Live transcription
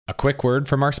A quick word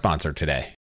from our sponsor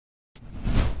today.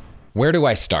 Where do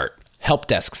I start? Help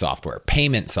desk software,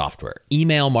 payment software,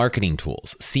 email marketing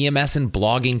tools, CMS and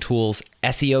blogging tools,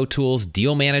 SEO tools,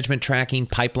 deal management tracking,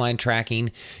 pipeline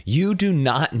tracking. You do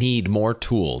not need more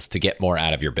tools to get more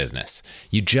out of your business.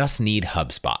 You just need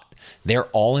HubSpot. Their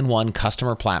all-in-one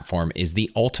customer platform is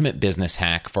the ultimate business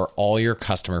hack for all your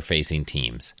customer-facing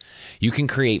teams. You can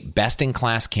create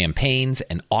best-in-class campaigns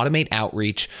and automate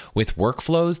outreach with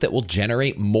workflows that will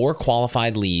generate more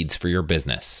qualified leads for your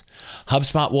business.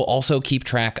 HubSpot will also keep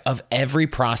track of every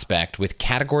prospect with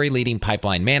category-leading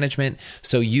pipeline management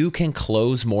so you can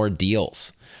close more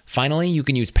deals. Finally, you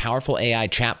can use powerful AI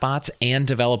chatbots and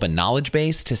develop a knowledge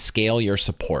base to scale your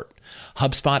support.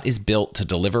 HubSpot is built to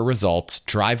deliver results,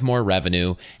 drive more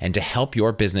revenue, and to help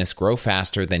your business grow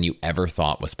faster than you ever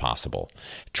thought was possible.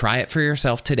 Try it for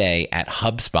yourself today at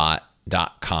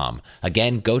HubSpot.com.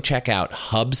 Again, go check out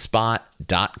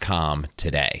HubSpot.com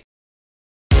today.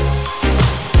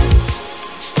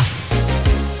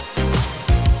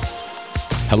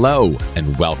 Hello,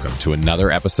 and welcome to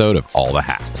another episode of All the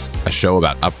Hacks, a show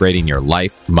about upgrading your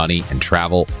life, money, and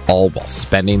travel, all while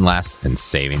spending less and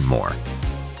saving more.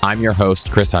 I'm your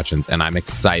host, Chris Hutchins, and I'm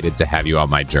excited to have you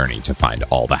on my journey to find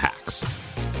all the hacks.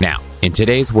 Now, in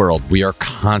today's world, we are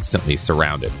constantly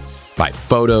surrounded by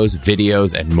photos,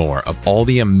 videos, and more of all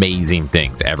the amazing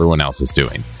things everyone else is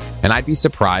doing. And I'd be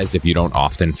surprised if you don't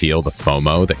often feel the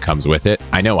FOMO that comes with it.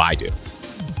 I know I do.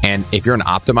 And if you're an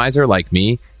optimizer like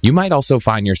me, you might also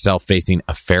find yourself facing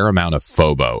a fair amount of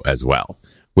FOBO as well,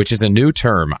 which is a new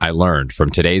term I learned from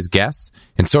today's guests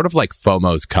and sort of like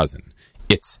FOMO's cousin.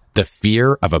 It's the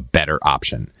fear of a better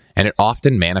option, and it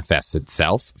often manifests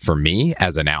itself, for me,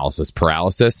 as analysis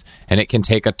paralysis, and it can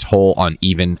take a toll on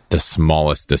even the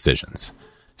smallest decisions.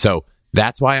 So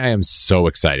that's why I am so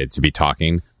excited to be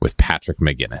talking with Patrick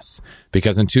McGinnis,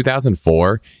 because in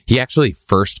 2004, he actually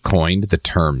first coined the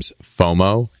terms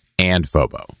FOMO and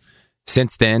FOBO.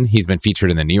 Since then, he's been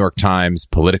featured in the New York Times,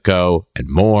 Politico, and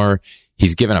more.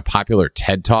 He's given a popular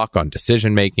TED Talk on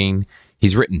decision-making.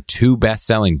 He's written 2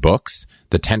 best-selling books,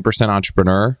 The 10%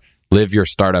 Entrepreneur, Live Your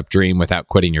Startup Dream Without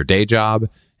Quitting Your Day Job,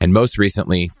 and most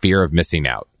recently, Fear of Missing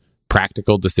Out,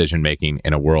 Practical Decision-Making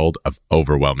in a World of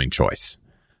Overwhelming Choice.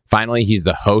 Finally, he's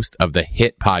the host of the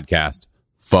hit podcast,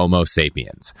 FOMO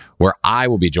Sapiens, where I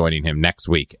will be joining him next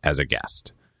week as a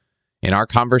guest. In our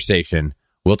conversation,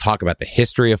 we'll talk about the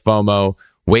history of FOMO,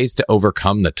 ways to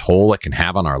overcome the toll it can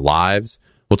have on our lives.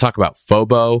 We'll talk about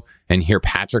FOBO and hear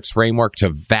Patrick's framework to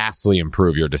vastly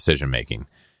improve your decision-making.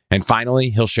 And finally,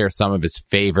 he'll share some of his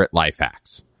favorite life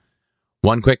hacks.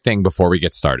 One quick thing before we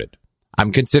get started.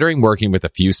 I'm considering working with a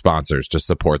few sponsors to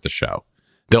support the show.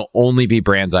 They'll only be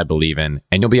brands I believe in,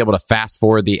 and you'll be able to fast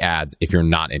forward the ads if you're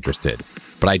not interested.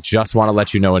 But I just want to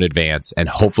let you know in advance, and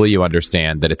hopefully you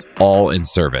understand that it's all in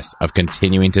service of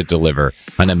continuing to deliver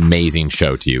an amazing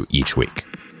show to you each week.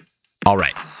 All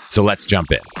right, so let's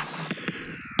jump in.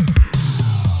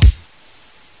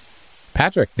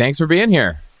 Patrick, thanks for being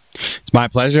here. It's my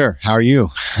pleasure. How are you?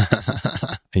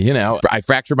 You know, I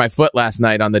fractured my foot last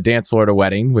night on the dance floor at a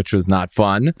wedding, which was not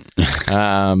fun.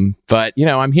 But, you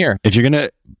know, I'm here. If you're going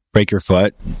to break your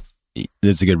foot,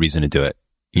 that's a good reason to do it.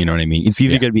 You know what I mean? It's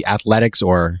either going to be athletics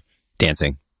or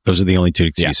dancing. Those are the only 2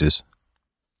 excuses.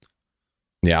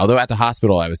 Yeah, although at the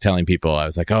hospital, I was telling people, I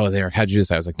was like, oh, how'd you do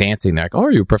this? I was like, dancing. They're like, oh,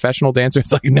 are you a professional dancer?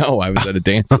 It's like, no, I was at a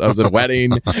dance. I was at a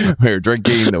wedding. We were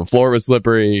drinking. The floor was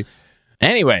slippery.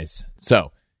 Anyways,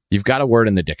 so you've got a word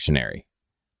in the dictionary.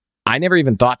 I never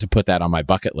even thought to put that on my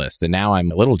bucket list, and now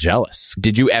I'm a little jealous.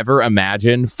 Did you ever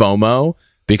imagine FOMO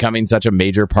becoming such a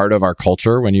major part of our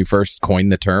culture when you first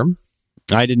coined the term?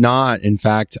 I did not. In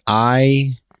fact,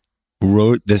 I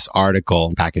wrote this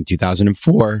article back in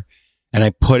 2004, and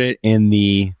I put it in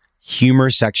the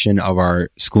humor section of our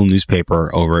school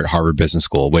newspaper over at Harvard Business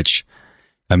School, which,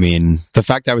 I mean, the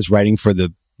fact I was writing for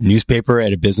the newspaper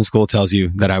at a business school tells you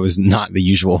that I was not the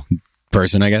usual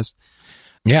person, I guess.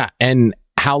 Yeah. And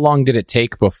how long did it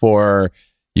take before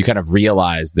you kind of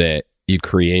realized that you'd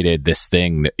created this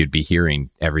thing that you'd be hearing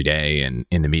every day and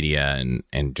in the media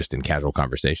and just in casual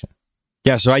conversation?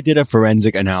 Yeah. So I did a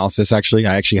forensic analysis, actually.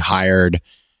 I actually hired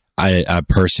a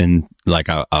person like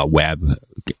a web,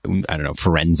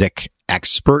 forensic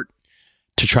expert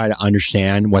to try to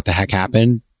understand what the heck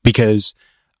happened, because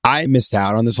I missed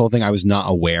out on this whole thing. I was not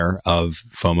aware of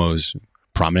FOMO's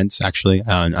prominence, actually,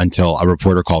 until a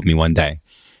reporter called me one day.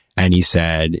 And he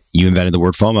said, you invented the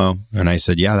word FOMO. And I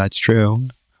said, yeah, that's true.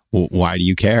 Well, why do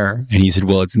you care? And he said,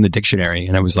 well, it's in the dictionary.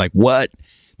 And I was like, what?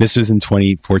 This was in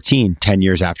 2014, 10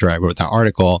 years after I wrote that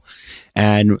article.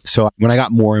 And so when I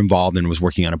got more involved and was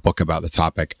working on a book about the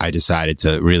topic, I decided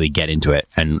to really get into it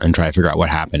and try to figure out what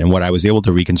happened. And what I was able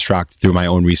to reconstruct through my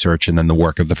own research and then the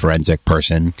work of the forensic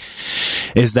person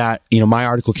is that, my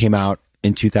article came out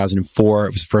in 2004.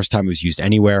 It was the first time it was used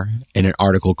anywhere in an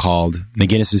article called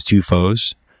McGinnis's Two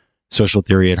Foes, Social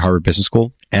Theory at Harvard Business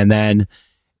School. And then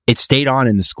it stayed on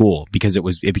in the school because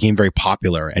it became very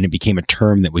popular and it became a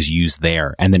term that was used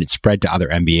there. And then it spread to other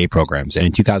MBA programs. And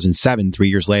in 2007, 3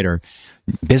 years later,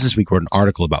 Business Week wrote an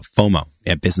article about FOMO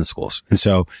at business schools. And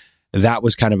so that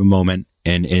was kind of a moment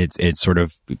in its sort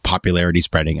of popularity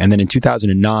spreading. And then in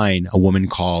 2009, a woman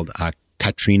called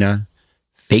Katrina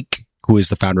Fake, who is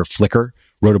the founder of Flickr,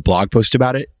 wrote a blog post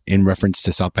about it in reference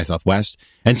to South by Southwest.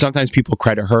 And sometimes people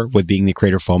credit her with being the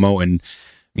creator of FOMO. And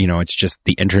it's just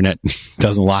the internet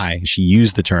doesn't lie. She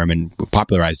used the term and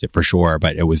popularized it for sure,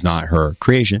 but it was not her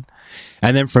creation.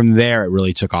 And then from there, it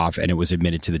really took off and it was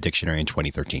admitted to the dictionary in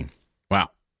 2013. Wow.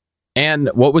 And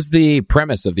what was the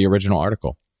premise of the original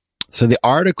article? So the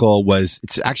article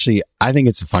I think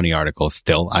it's a funny article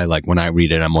still. When I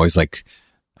read it, I'm always like,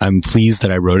 I'm pleased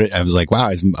that I wrote it. I was like, wow,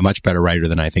 I'm a much better writer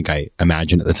than I think I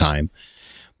imagined at the time.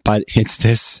 But it's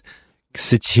this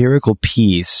satirical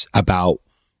piece about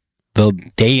the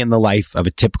day in the life of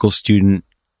a typical student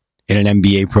in an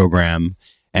MBA program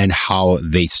and how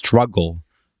they struggle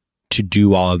to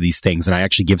do all of these things. And I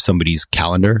actually give somebody's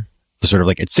calendar, sort of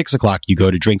like at 6:00, you go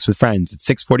to drinks with friends. At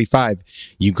 6:45,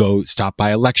 you go stop by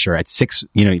a lecture at 6,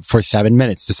 for 7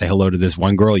 minutes to say hello to this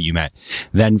one girl you met.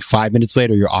 Then 5 minutes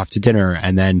later, you're off to dinner.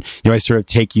 And then, I sort of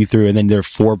take you through, and then there are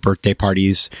 4 birthday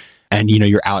parties. And,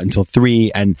 you're out until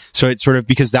 3. And so it's sort of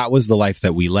because that was the life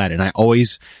that we led. And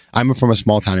I'm from a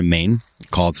small town in Maine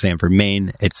called Sanford,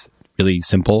 Maine. It's really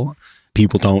simple.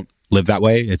 People don't live that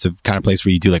way. It's a kind of place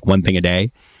where you do like one thing a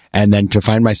day. And then to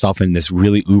find myself in this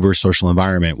really uber social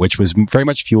environment, which was very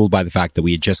much fueled by the fact that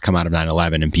we had just come out of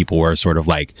 9/11 and people were sort of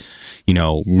like,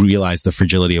 realized the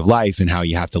fragility of life and how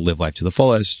you have to live life to the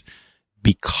fullest,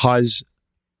 because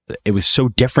it was so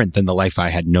different than the life I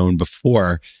had known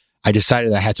before. I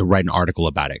decided I had to write an article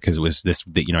about it because it was this,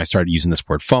 I started using this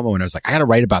word FOMO and I was like, I got to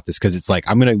write about this because it's like,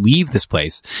 I'm going to leave this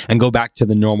place and go back to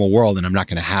the normal world and I'm not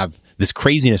going to have this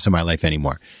craziness in my life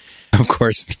anymore. Of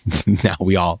course, now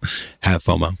we all have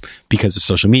FOMO because of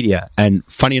social media. And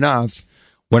funny enough,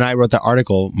 when I wrote that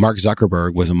article, Mark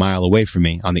Zuckerberg was a mile away from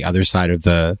me on the other side of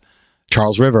the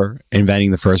Charles River, inventing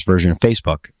the first version of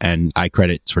Facebook. And I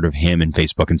credit sort of him and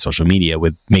Facebook and social media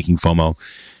with making FOMO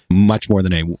much more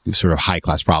than a sort of high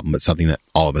class problem, but something that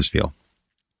all of us feel.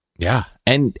 Yeah.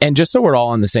 And just so we're all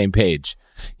on the same page,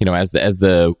 as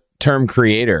the term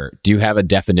creator, do you have a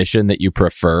definition that you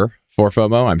prefer for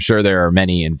FOMO? I'm sure there are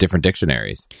many in different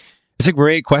dictionaries. It's a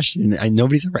great question.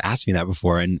 Nobody's ever asked me that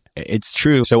before. And it's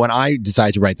true. So when I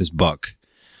decided to write this book,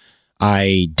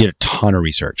 I did a ton of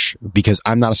research because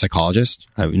I'm not a psychologist,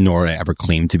 nor would I ever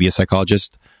claim to be a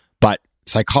psychologist, but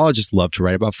psychologists love to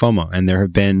write about FOMO. And there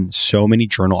have been so many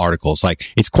journal articles.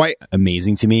 Like, it's quite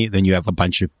amazing to me. Then you have a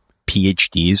bunch of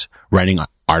PhDs writing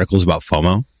articles about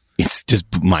FOMO. It's just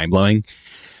mind blowing.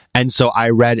 And so I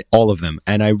read all of them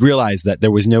and I realized that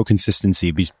there was no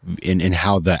consistency in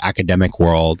how the academic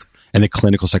world and the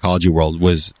clinical psychology world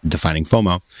was defining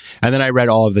FOMO. And then I read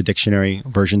all of the dictionary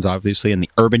versions, obviously, and the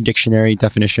Urban Dictionary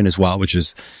definition as well, which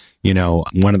is,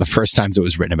 one of the first times it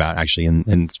was written about, actually,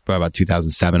 in about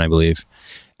 2007, I believe.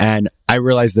 And I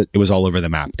realized that it was all over the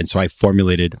map. And so I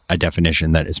formulated a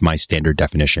definition that is my standard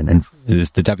definition. And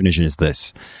the definition is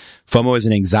this: FOMO is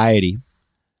an anxiety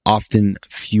often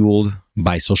fueled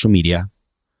by social media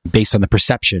based on the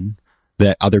perception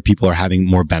that other people are having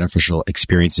more beneficial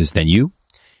experiences than you.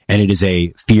 And it is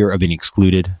a fear of being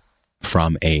excluded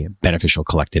from a beneficial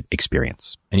collective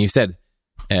experience. And you said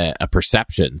a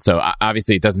perception. So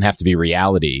obviously it doesn't have to be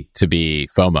reality to be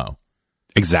FOMO.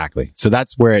 Exactly. So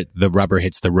that's where the rubber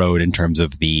hits the road in terms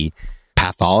of the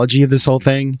pathology of this whole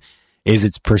thing, is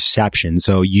its perception.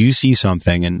 So you see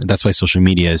something, and that's why social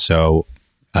media is so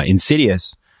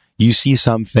insidious. You see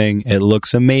something, it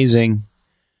looks amazing,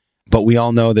 but we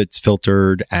all know that it's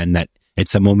filtered and that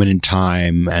it's a moment in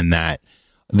time, and that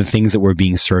the things that we're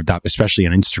being served up, especially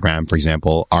on Instagram, for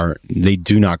example, they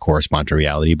do not correspond to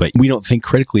reality, but we don't think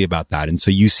critically about that. And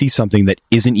so you see something that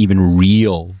isn't even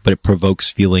real, but it provokes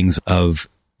feelings of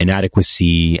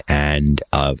inadequacy and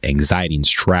of anxiety and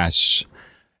stress.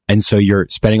 And so you're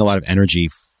spending a lot of energy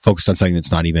focused on something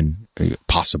that's not even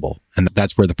possible. And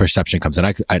that's where the perception comes in.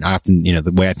 I often,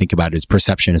 the way I think about it is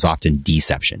perception is often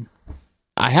deception.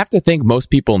 I have to think most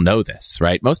people know this,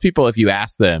 right? Most people, if you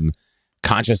ask them,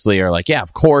 consciously are like, yeah,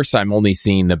 of course, I'm only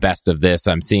seeing the best of this.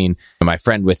 I'm seeing my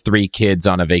friend with 3 kids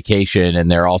on a vacation and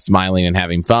they're all smiling and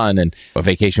having fun. And a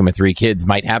vacation with 3 kids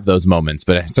might have those moments,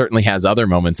 but it certainly has other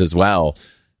moments as well.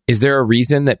 Is there a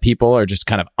reason that people are just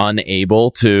kind of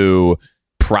unable to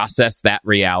process that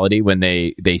reality when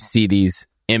they see these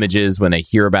images, when they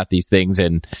hear about these things?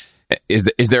 And is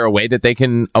there a way that they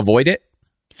can avoid it?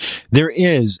 There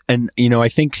is. And, I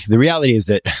think the reality is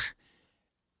that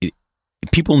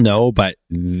people know, but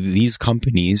these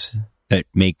companies that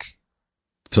make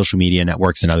social media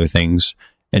networks and other things,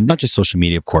 and not just social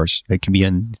media, of course, it can be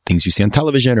on things you see on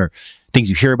television or things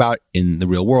you hear about in the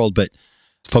real world, but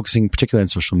focusing particularly on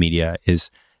social media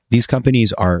is these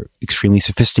companies are extremely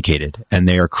sophisticated and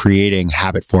they are creating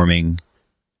habit forming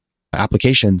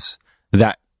applications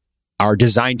that are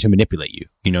designed to manipulate you.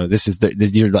 This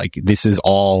is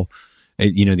all,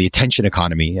 the attention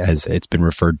economy, as it's been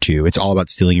referred to. It's all about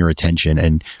stealing your attention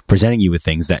and presenting you with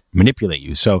things that manipulate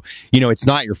you. So, it's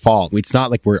not your fault. It's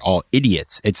not like we're all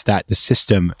idiots. It's that the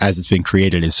system as it's been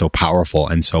created is so powerful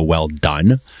and so well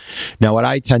done. Now, what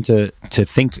I tend to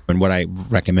think and what I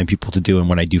recommend people to do and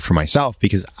what I do for myself,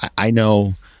 because I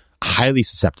know highly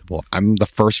susceptible. I'm the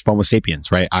first FOMO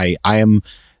sapiens, right? I am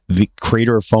the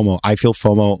creator of FOMO. I feel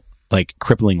FOMO like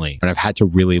cripplingly, and I've had to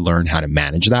really learn how to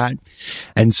manage that.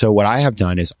 And so what I have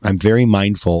done is I'm very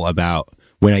mindful about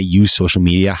when I use social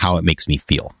media, how it makes me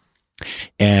feel.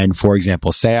 And for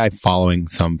example, say I'm following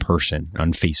some person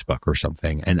on Facebook or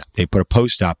something, and they put a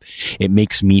post up, it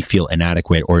makes me feel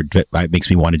inadequate or it makes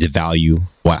me want to devalue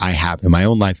what I have in my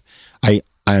own life. I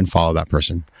unfollow that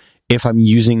person. If I'm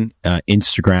using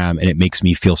Instagram and it makes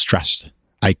me feel stressed,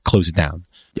 I close it down.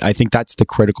 I think that's the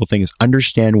critical thing, is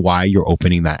understand why you're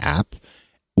opening that app,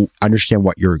 understand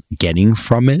what you're getting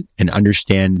from it, and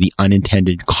understand the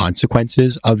unintended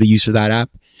consequences of the use of that app.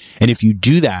 And if you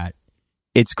do that,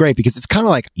 it's great, because it's kind of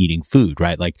like eating food,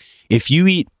 right? Like if you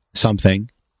eat something,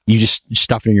 you just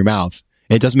stuff it in your mouth,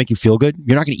 and it doesn't make you feel good,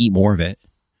 you're not going to eat more of it.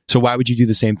 So why would you do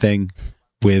the same thing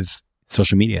with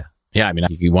social media? Yeah, I mean,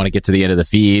 you want to get to the end of the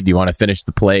feed, you want to finish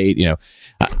the plate.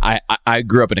 I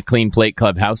grew up in a clean plate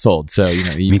club household, so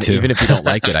even if you don't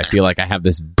like it, I feel like I have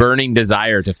this burning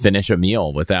desire to finish a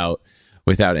meal without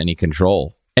any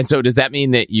control. And so, does that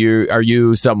mean that are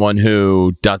you someone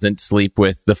who doesn't sleep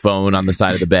with the phone on the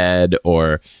side of the bed,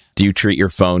 or do you treat your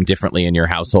phone differently in your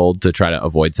household to try to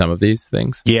avoid some of these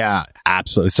things? Yeah,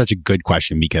 absolutely. It's such a good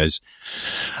question, because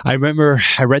I remember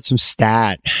I read some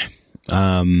stat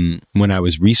when I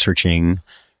was researching,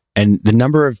 and the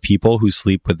number of people who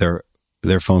sleep with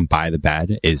their phone by the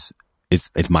bed it's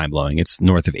mind blowing. It's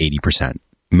north of 80%. It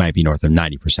might be north of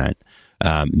 90%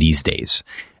 these days.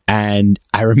 And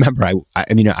I remember,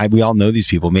 we all know these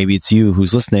people. Maybe it's you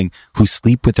who's listening, who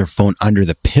sleep with their phone under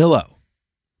the pillow.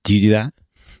 Do you do that?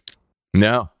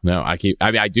 No.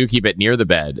 I do keep it near the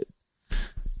bed.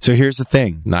 So here's the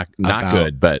thing. Not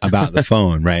good, but about the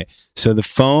phone, right? So the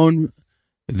phone,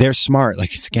 they're smart.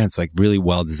 Like it's like really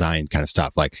well designed kind of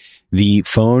stuff. Like the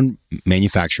phone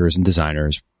manufacturers and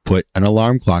designers put an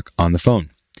alarm clock on the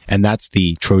phone, and that's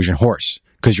the Trojan horse,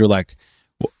 because you're like,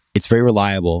 it's very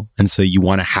reliable. And so you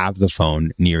want to have the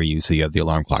phone near you, so you have the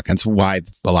alarm clock. That's why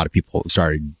a lot of people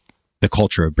started the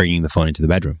culture of bringing the phone into the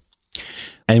bedroom.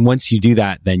 And once you do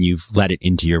that, then you've let it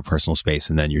into your personal space,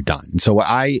 and then you're done. And so what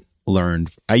I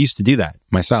learned, I used to do that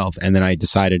myself. And then I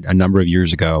decided a number of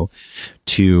years ago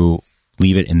to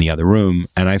leave it in the other room.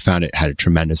 And I found it had a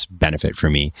tremendous benefit for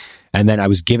me. And then I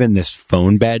was given this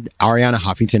phone bed. Ariana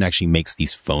Huffington actually makes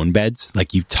these phone beds.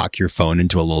 Like you tuck your phone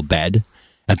into a little bed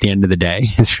at the end of the day.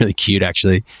 It's really cute,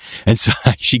 actually. And so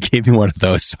she gave me one of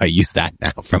those. So I use that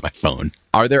now for my phone.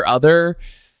 Are there other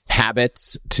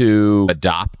habits to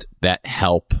adopt that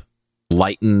help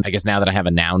lighten, I guess now that I have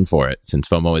a noun for it, since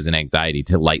FOMO is an anxiety,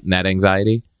 to lighten that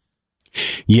anxiety?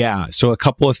 Yeah. So a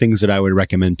couple of things that I would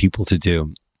recommend people to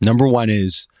do. Number one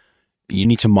is you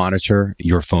need to monitor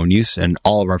your phone use. And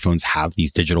all of our phones have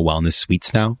these digital wellness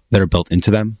suites now that are built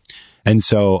into them. And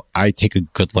so I take a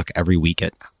good look every week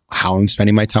at how I'm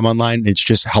spending my time online. It's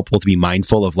just helpful to be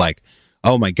mindful of like,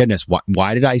 oh my goodness,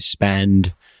 why did I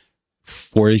spend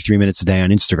 43 minutes a day on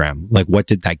Instagram? Like, what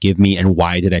did that give me, and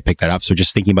why did I pick that up? So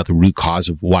just thinking about the root cause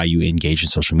of why you engage in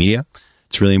social media,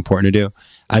 it's really important to do.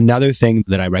 Another thing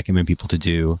that I recommend people to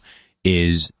do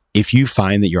is, if you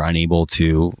find that you're unable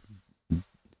to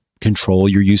control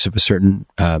your use of a certain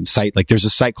site, like there's a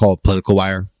site called Political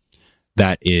Wire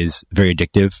that is very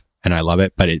addictive, and I love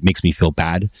it, but it makes me feel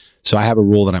bad. So I have a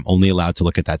rule that I'm only allowed to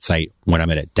look at that site when I'm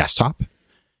at a desktop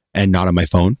and not on my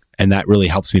phone. And that really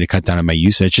helps me to cut down on my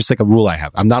use. It's just like a rule I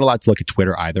have. I'm not allowed to look at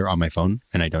Twitter either on my phone,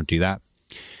 and I don't do that.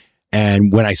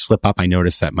 And when I slip up, I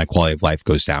notice that my quality of life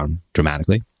goes down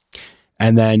dramatically.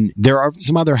 And then there are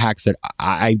some other hacks that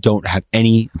I don't have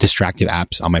any distractive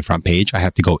apps on my front page. I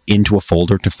have to go into a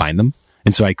folder to find them.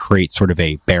 And so I create sort of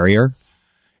a barrier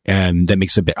that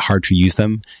makes it a bit hard to use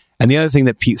them. And the other thing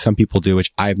that some people do,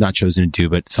 which I have not chosen to do,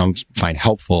 but some find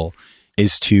helpful,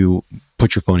 is to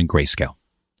put your phone in grayscale.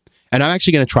 And I'm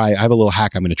actually going to try, I have a little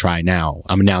hack I'm going to try now.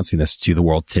 I'm announcing this to the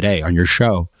world today on your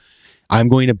show. I'm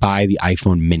going to buy the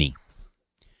iPhone mini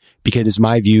because it's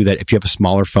my view that if you have a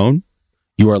smaller phone,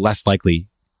 you are less likely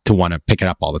to want to pick it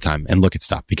up all the time and look at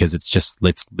stuff because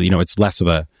it's less of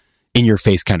a in your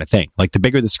face kind of thing. Like the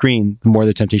bigger the screen, the more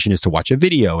the temptation is to watch a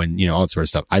video and, all that sort of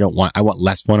stuff. I want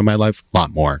less phone in my life, a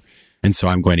lot more. And so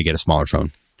I'm going to get a smaller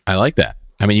phone. I like that.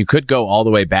 I mean, you could go all the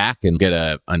way back and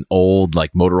get an old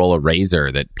like Motorola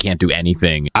Razr that can't do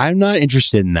anything. I'm not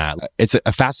interested in that. It's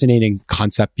a fascinating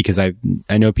concept because I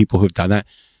know people who have done that.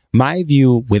 My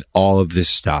view with all of this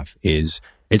stuff is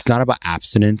it's not about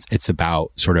abstinence. It's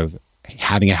about sort of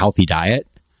having a healthy diet.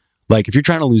 Like if you're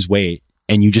trying to lose weight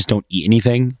and you just don't eat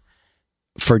anything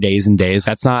for days and days,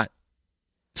 that's not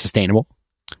sustainable.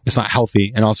 It's not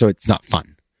healthy. And also it's not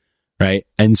fun. Right.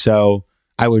 And so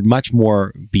I would much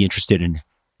more be interested in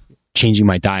changing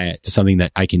my diet to something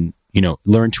that I can,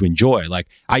 learn to enjoy. Like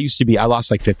I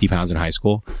lost like 50 pounds in high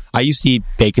school. I used to eat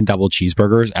bacon double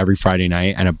cheeseburgers every Friday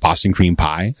night and a Boston cream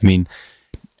pie. I mean,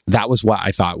 that was what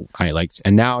I thought I liked.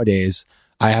 And nowadays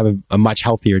I have a much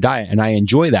healthier diet and I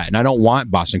enjoy that. And I don't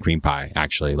want Boston cream pie,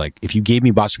 actually. Like if you gave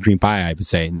me Boston cream pie, I would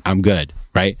say I'm good.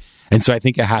 Right. And so I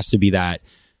think it has to be that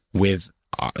with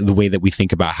the way that we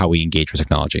think about how we engage with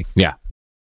technology. Yeah.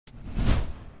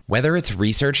 Whether it's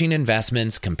researching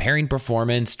investments, comparing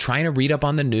performance, trying to read up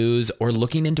on the news, or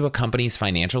looking into a company's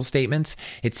financial statements,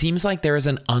 it seems like there is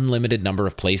an unlimited number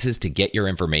of places to get your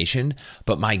information,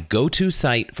 but my go-to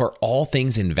site for all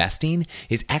things investing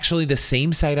is actually the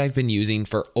same site I've been using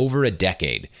for over a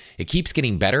decade. It keeps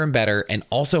getting better and better and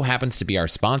also happens to be our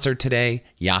sponsor today,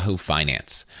 Yahoo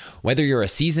Finance. Whether you're a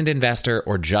seasoned investor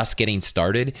or just getting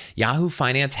started, Yahoo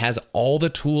Finance has all the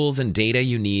tools and data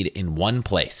you need in one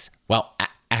place. Well,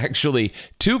 actually,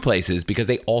 two places because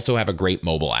they also have a great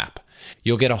mobile app.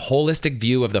 You'll get a holistic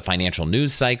view of the financial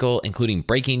news cycle, including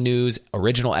breaking news,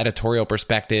 original editorial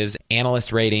perspectives,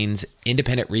 analyst ratings,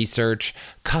 independent research,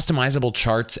 customizable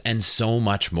charts, and so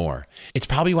much more. It's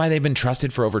probably why they've been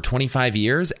trusted for over 25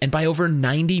 years and by over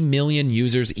 90 million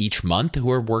users each month who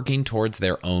are working towards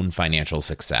their own financial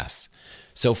success.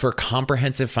 So for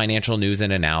comprehensive financial news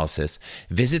and analysis,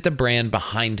 visit the brand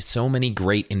behind so many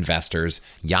great investors,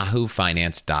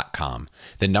 yahoofinance.com.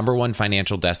 The number one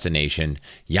financial destination,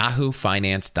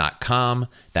 yahoofinance.com.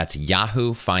 That's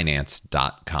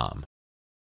yahoofinance.com.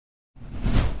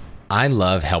 I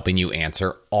love helping you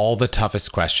answer all the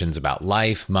toughest questions about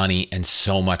life, money, and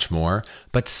so much more.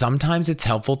 But sometimes it's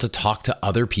helpful to talk to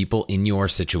other people in your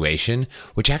situation,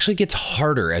 which actually gets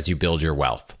harder as you build your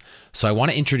wealth. So I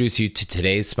want to introduce you to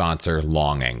today's sponsor,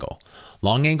 Long Angle.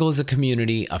 Long Angle is a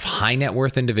community of high net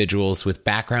worth individuals with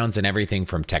backgrounds in everything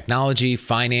from technology,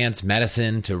 finance,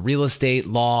 medicine, to real estate,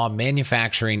 law,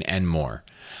 manufacturing, and more.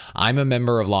 I'm a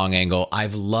member of Long Angle.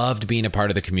 I've loved being a part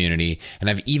of the community, and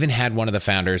I've even had one of the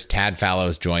founders, Tad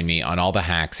Fallows, join me on All the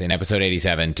Hacks in episode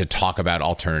 87 to talk about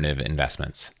alternative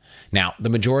investments. Now, the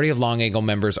majority of Long Angle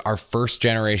members are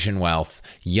first-generation wealth,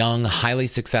 young, highly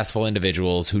successful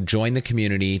individuals who join the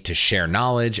community to share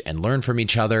knowledge and learn from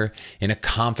each other in a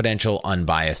confidential,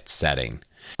 unbiased setting.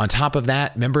 On top of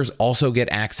that, members also get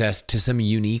access to some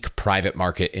unique private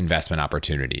market investment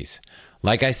opportunities.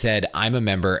 Like I said, I'm a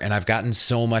member and I've gotten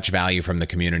so much value from the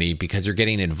community because you're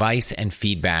getting advice and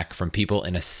feedback from people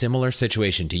in a similar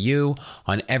situation to you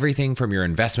on everything from your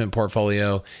investment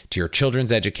portfolio to your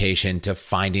children's education to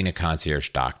finding a concierge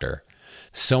doctor.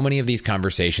 So many of these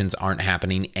conversations aren't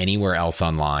happening anywhere else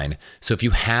online. So if you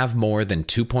have more than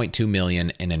 2.2 million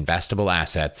in investable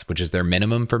assets, which is their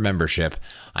minimum for membership,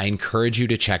 I encourage you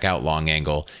to check out Long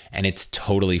Angle, and it's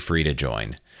totally free to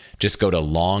join. Just go to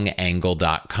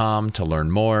longangle.com to learn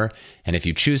more. And if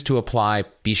you choose to apply,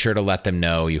 be sure to let them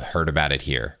know you heard about it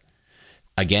here.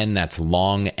 Again, that's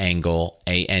longangle,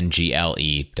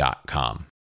 ANGLE.com.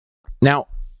 Now,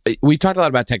 we talked a lot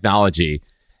about technology.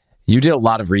 You did a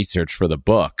lot of research for the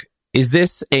book. Is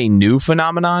this a new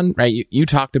phenomenon, right? You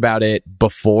talked about it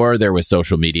before there was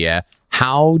social media.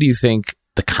 How do you think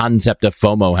the concept of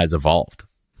FOMO has evolved?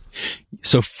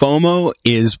 So FOMO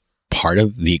is part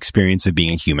of the experience of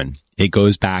being a human. It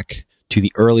goes back to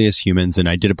the earliest humans, and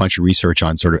I did a bunch of research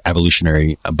on sort of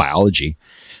evolutionary biology.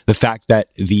 The fact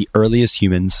that the earliest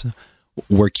humans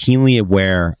were keenly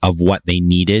aware of what they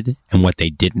needed and what they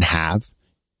didn't have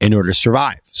in order to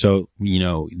survive. So,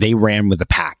 they ran with the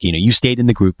pack. You stayed in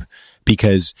the group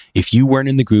because if you weren't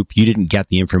in the group, you didn't get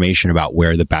the information about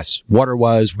where the best water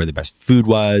was, where the best food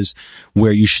was,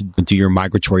 where you should do your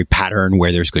migratory pattern,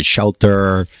 where there's good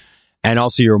shelter. And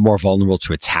also you're more vulnerable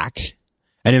to attack.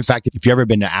 And in fact, if you've ever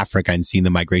been to Africa and seen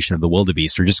the migration of the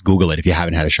wildebeest, or just Google it if you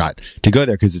haven't had a shot to go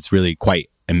there, because it's really quite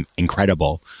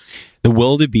incredible. The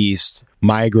wildebeest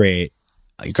migrate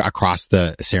across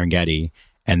the Serengeti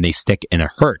and they stick in a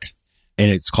herd.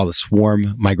 And it's called a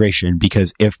swarm migration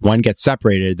because if one gets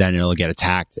separated, then it'll get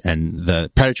attacked and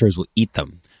the predators will eat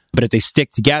them. But if they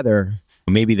stick together,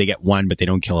 maybe they get one, but they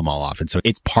don't kill them all off. And so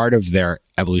it's part of their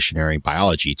evolutionary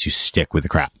biology to stick with the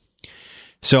crowd.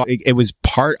 So it was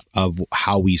part of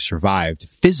how we survived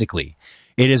physically.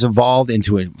 It has evolved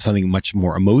into something much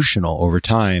more emotional over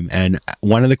time. And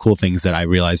one of the cool things that I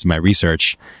realized in my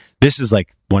research, this is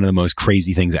like one of the most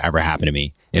crazy things that ever happened to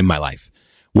me in my life,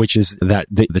 which is that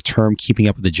the term keeping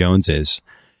up with the Joneses,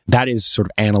 that is sort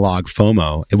of analog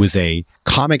FOMO. It was a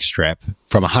comic strip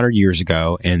from 100 years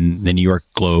ago in the New York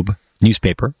Globe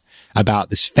newspaper about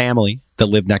this family that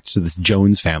lived next to this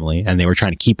Jones family, and they were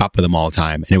trying to keep up with them all the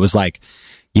time. And it was like,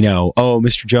 oh,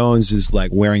 Mr. Jones is like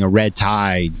wearing a red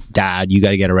tie. Dad, you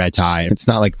got to get a red tie. It's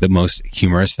not like the most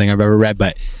humorous thing I've ever read,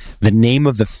 but the name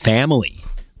of the family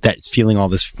that's feeling all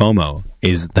this FOMO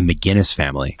is the McGinnis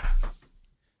family.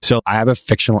 So I have a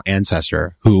fictional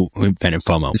ancestor who invented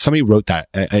FOMO. Somebody wrote that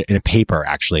in a paper,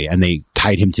 actually, and they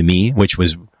tied him to me, which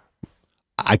was,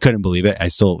 I couldn't believe it. I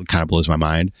still kind of blows my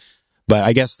mind. But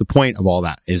I guess the point of all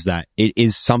that is that it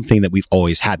is something that we've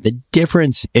always had. The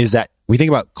difference is that we think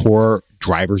about core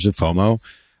drivers of FOMO.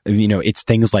 It's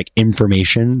things like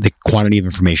information, the quantity of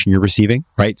information you're receiving,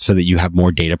 right? So that you have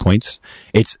more data points.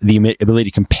 It's the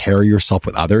ability to compare yourself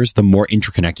with others. The more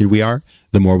interconnected we are,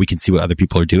 the more we can see what other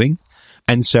people are doing.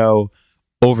 And so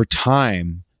over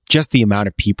time, just the amount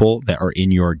of people that are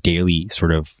in your daily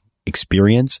sort of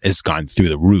experience has gone through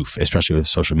the roof, especially with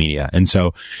social media. And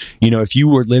so, if you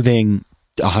were living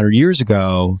 100 years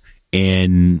ago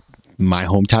in my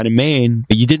hometown in Maine,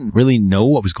 you didn't really know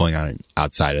what was going on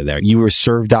outside of there. You were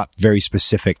served up very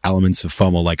specific elements of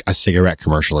FOMO, like a cigarette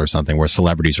commercial or something where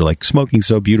celebrities are like, smoking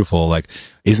so beautiful. Like,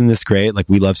 isn't this great? Like,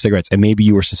 we love cigarettes. And maybe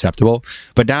you were susceptible,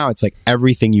 but now it's like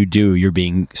everything you do, you're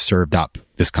being served up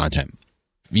this content.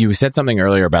 You said something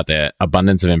earlier about the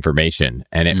abundance of information,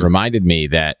 and it reminded me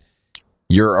that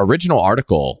your original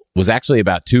article was actually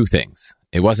about two things.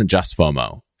 It wasn't just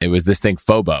FOMO. It was this thing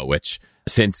FOBO, which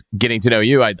since getting to know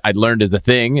you, I'd learned as a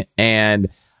thing. And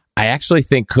I actually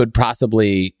think could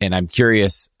possibly, and I'm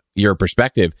curious your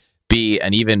perspective, be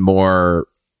an even more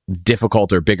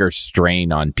difficult or bigger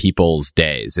strain on people's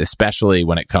days, especially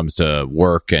when it comes to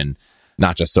work and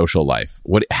not just social life.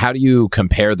 How do you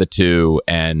compare the two,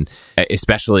 and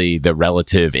especially the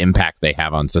relative impact they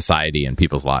have on society and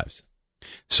people's lives?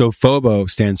 So FOBO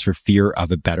stands for fear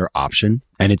of a better option.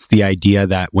 And it's the idea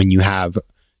that when you have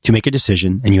to make a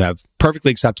decision and you have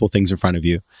perfectly acceptable things in front of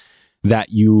you,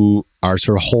 that you are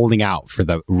sort of holding out for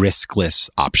the riskless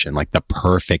option, like the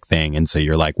perfect thing. And so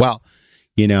you're like, well,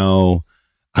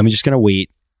 I'm just going to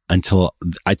wait until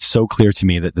it's so clear to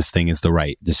me that this thing is the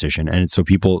right decision. And so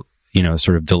people,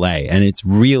 sort of delay. And it's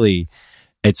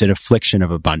an affliction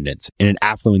of abundance in an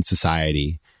affluent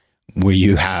society where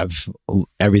you have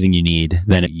everything you need,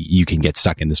 then you can get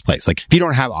stuck in this place. Like if you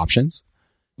don't have options,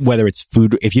 whether it's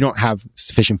food, if you don't have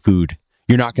sufficient food,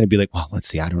 you're not going to be like, well, let's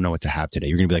see, I don't know what to have today.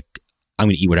 You're going to be like, I'm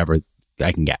going to eat whatever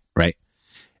I can get, right?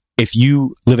 If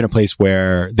you live in a place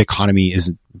where the economy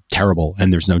is terrible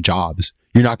and there's no jobs,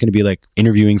 you're not going to be like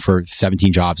interviewing for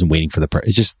 17 jobs and waiting for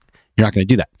you're not going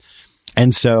to do that.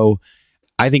 And so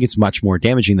I think it's much more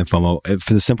damaging than FOMO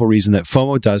for the simple reason that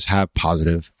FOMO does have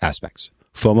positive aspects.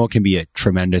 FOMO can be a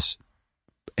tremendous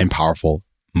and powerful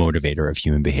motivator of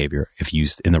human behavior if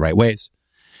used in the right ways.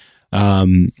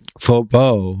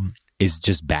 FOBO is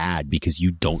just bad because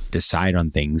you don't decide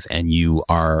on things and you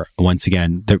are, once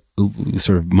again,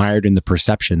 sort of mired in the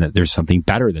perception that there's something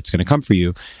better that's going to come for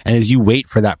you. And as you wait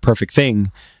for that perfect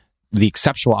thing, the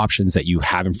exceptional options that you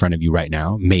have in front of you right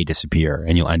now may disappear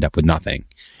and you'll end up with nothing.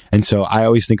 And so I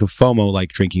always think of FOMO like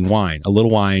drinking wine. A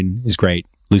little wine is great,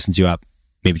 loosens you up,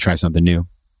 maybe try something new,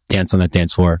 dance on that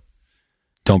dance floor,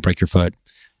 don't break your foot.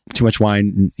 Too much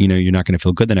wine, you're not going to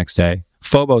feel good the next day.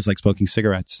 FOBO is like smoking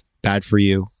cigarettes. Bad for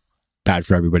you, bad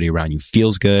for everybody around you.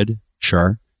 Feels good,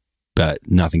 sure, but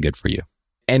nothing good for you.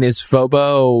 And is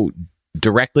FOBO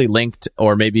directly linked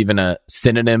or maybe even a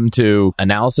synonym to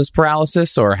analysis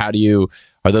paralysis, or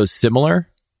are those similar?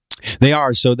 They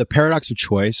are. So the paradox of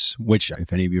choice, which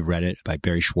if any of you have read it by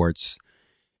Barry Schwartz,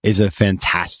 is a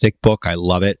fantastic book. I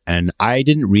love it. And I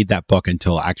didn't read that book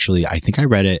until actually, I think I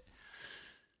read it.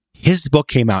 His book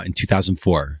came out in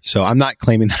 2004. So I'm not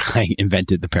claiming that I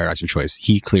invented the paradox of choice.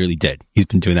 He clearly did. He's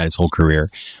been doing that his whole career.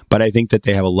 But I think that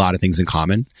they have a lot of things in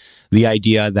common. The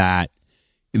idea that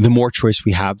the more choice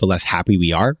we have, the less happy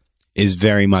we are is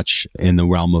very much in the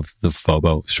realm of the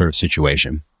FOBO sort of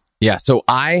situation. Yeah. So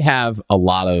I have a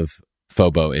lot of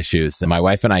FOBO issues. And my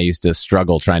wife and I used to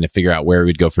struggle trying to figure out where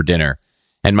we'd go for dinner.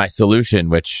 And my solution,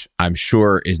 which I'm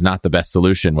sure is not the best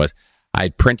solution, was I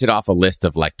printed off a list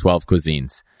of like 12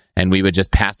 cuisines. And we would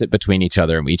just pass it between each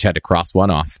other and we each had to cross one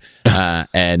off.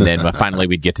 And then finally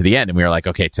we'd get to the end and we were like,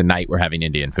 okay, tonight we're having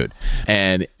Indian food.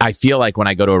 And I feel like when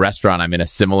I go to a restaurant, I'm in a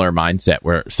similar mindset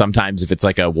where sometimes if it's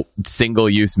like a single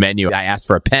use menu, I ask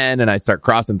for a pen and I start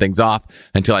crossing things off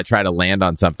until I try to land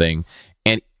on something.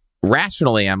 And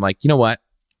rationally, I'm like, you know what?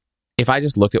 If I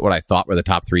just looked at what I thought were the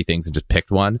top 3 things and just picked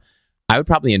one, I would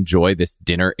probably enjoy this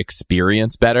dinner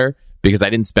experience better because I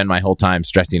didn't spend my whole time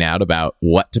stressing out about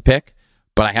what to pick.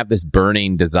 But I have this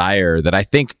burning desire that I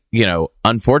think,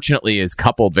 unfortunately is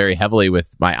coupled very heavily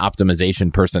with my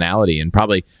optimization personality and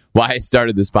probably why I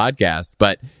started this podcast.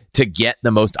 But to get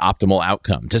the most optimal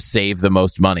outcome, to save the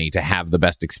most money, to have the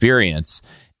best experience.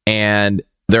 And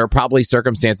there are probably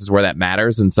circumstances where that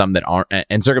matters and some that aren't,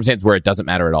 and circumstances where it doesn't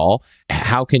matter at all.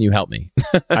 How can you help me?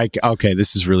 Okay,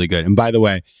 this is really good. And by the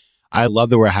way, I love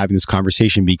that we're having this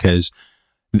conversation because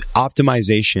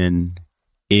optimization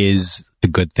is a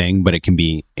good thing, but it can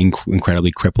be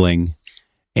incredibly crippling.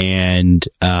 And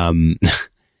I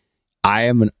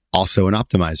am also an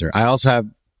optimizer. I also have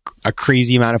a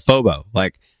crazy amount of FOBO.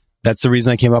 Like, that's the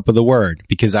reason I came up with the word,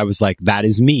 because I was like, that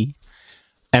is me.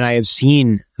 And I have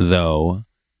seen, though,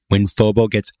 when FOBO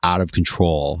gets out of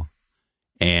control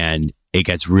and it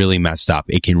gets really messed up,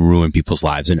 it can ruin people's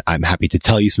lives. And I'm happy to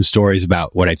tell you some stories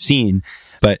about what I've seen.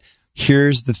 But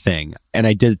here's the thing. And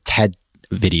I did a TED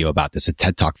video about this, a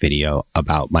TED Talk video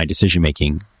about my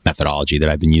decision-making methodology that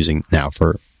I've been using now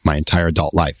for my entire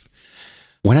adult life.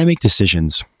 When I make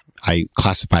decisions, I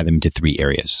classify them into 3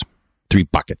 areas, 3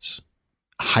 buckets: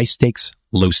 high stakes,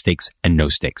 low stakes, and no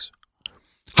stakes.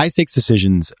 High stakes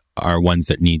decisions are ones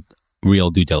that need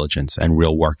real due diligence and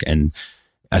real work and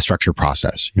a structured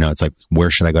process. It's like,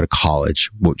 where should I go to college?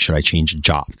 What should I change a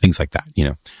job? Things like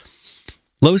that,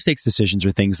 Low stakes decisions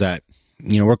are things that,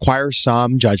 require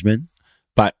some judgment,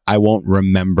 but I won't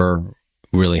remember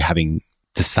really having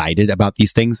decided about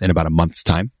these things in about a month's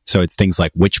time. So it's things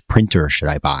like, which printer should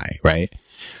I buy, right?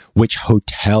 Which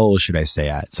hotel should I stay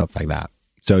at? Stuff like that.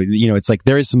 So, it's like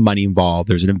there is some money involved.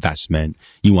 There's an investment.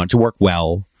 You want to work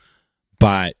well,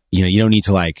 but, you don't need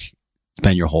to like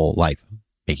spend your whole life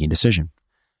making a decision.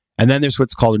 And then there's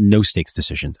what's called no stakes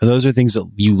decisions. And those are things that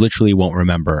you literally won't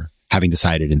remember having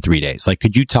decided in 3 days. Like,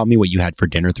 could you tell me what you had for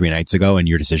dinner 3 nights ago in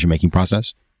your decision-making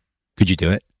process? Could you do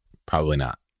it? Probably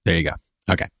not. There you go.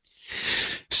 Okay.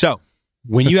 So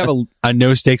when you have a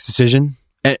no stakes decision,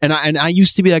 and I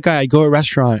used to be that guy. I'd go to a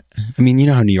restaurant. I mean, you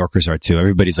know how New Yorkers are too.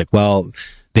 Everybody's like, well,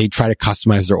 they try to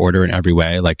customize their order in every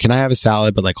way. Like, can I have a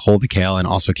salad, but like hold the kale? And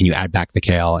also, can you add back the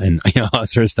kale and all that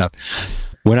sort of stuff?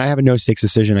 When I have a no stakes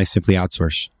decision, I simply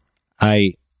outsource.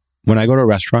 When I go to a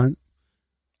restaurant,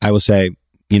 I will say,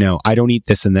 I don't eat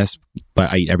this and this,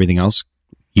 but I eat everything else.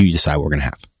 You decide what we're going to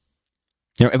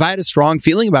have. If I had a strong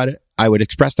feeling about it, I would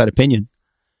express that opinion.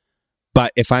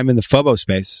 But if I'm in the FOBO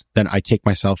space, then I take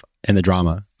myself and the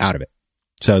drama out of it.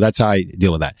 So that's how I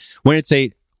deal with that. When it's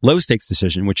a low stakes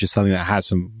decision, which is something that has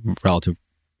some relative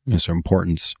some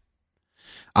importance,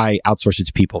 I outsource it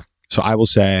to people. So I will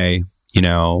say,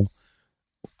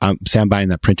 I'm buying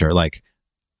that printer. Like,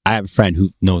 I have a friend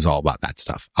who knows all about that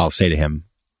stuff. I'll say to him,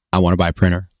 I want to buy a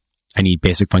printer. I need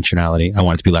basic functionality. I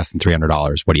want it to be less than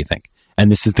 $300. What do you think?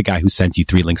 And this is the guy who sends you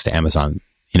 3 links to Amazon,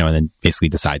 and then basically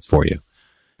decides for you.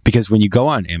 Because when you go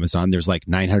on Amazon, there's like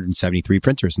 973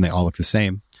 printers and they all look the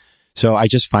same. So I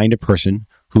just find a person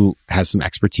who has some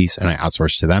expertise and I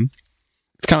outsource to them.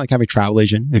 It's kind of like having a travel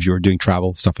agent if you were doing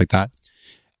travel, stuff like that.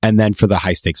 And then for the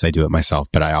high stakes, I do it myself,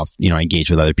 but I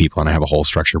engage with other people and I have a whole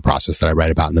structured process that I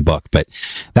write about in the book. But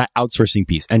that outsourcing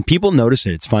piece, and people notice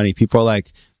it. It's funny. People are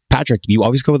like, Patrick, you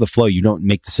always go with the flow. You don't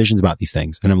make decisions about these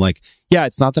things. And I'm like, yeah,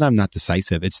 it's not that I'm not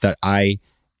decisive. It's that I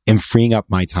am freeing up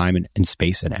my time and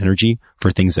space and energy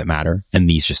for things that matter. And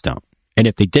these just don't. And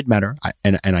if they did matter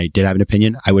and I did have an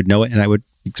opinion, I would know it and I would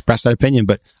express that opinion,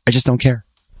 but I just don't care.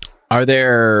 Are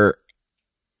there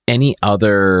any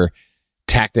other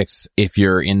tactics if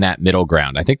you're in that middle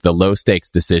ground? I think the low stakes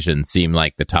decisions seem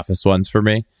like the toughest ones for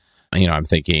me. I'm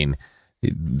thinking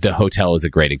the hotel is a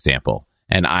great example.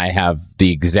 And I have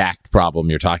the exact problem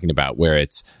you're talking about where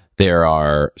there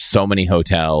are so many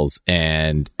hotels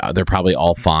and they're probably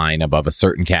all fine above a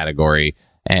certain category.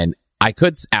 And I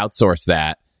could outsource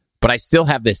that, but I still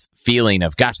have this feeling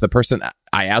of, gosh, the person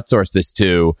I outsourced this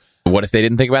to, what if they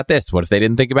didn't think about this? What if they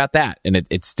didn't think about that? And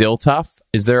it's still tough.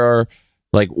 Is there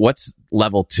what's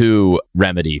level 2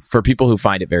 remedy for people who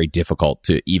find it very difficult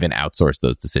to even outsource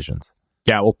those decisions?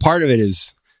 Yeah, well, part of it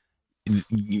is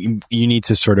you need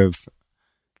to sort of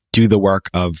do the work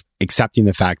of accepting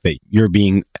the fact that you're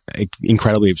being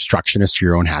incredibly obstructionist to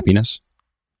your own happiness.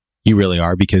 You really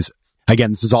are, because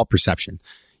again, this is all perception.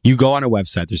 You go on a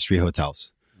website, there's 3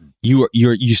 hotels. You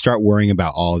start worrying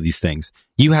about all of these things.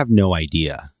 You have no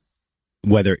idea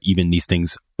whether even these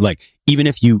things, even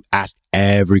if you asked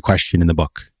every question in the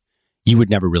book, you would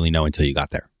never really know until you got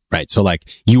there, right? So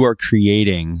you are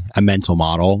creating a mental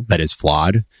model that is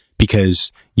flawed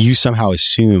because you somehow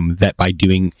assume that by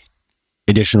doing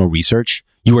additional research,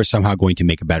 you are somehow going to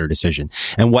make a better decision.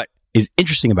 And what is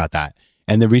interesting about that,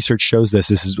 and the research shows this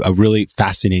is a really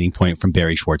fascinating point from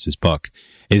Barry Schwartz's book,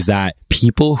 is that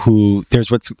people who,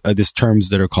 there's this terms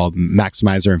that are called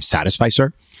maximizer and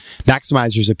satisficer.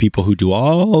 Maximizers are people who do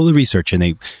all the research and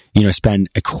they, spend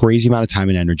a crazy amount of time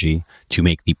and energy to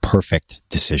make the perfect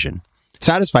decision.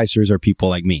 Satisficers are people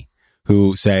like me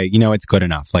who say, it's good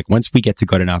enough. Once we get to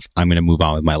good enough, I'm going to move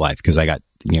on with my life because I got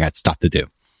stuff to do.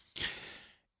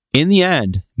 In the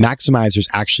end, maximizers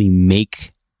actually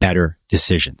make better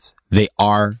decisions. They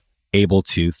are able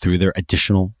to, through their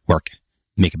additional work,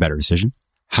 make a better decision.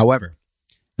 However,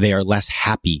 they are less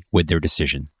happy with their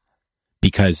decision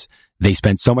because they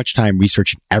spend so much time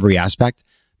researching every aspect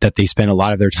that they spend a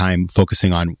lot of their time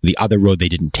focusing on the other road they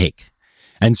didn't take.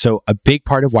 And so a big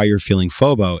part of why you're feeling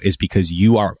FOBO is because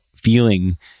you are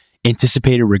feeling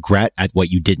anticipated regret at what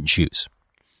you didn't choose.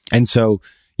 And so,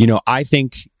 I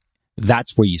think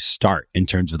that's where you start in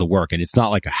terms of the work. And it's not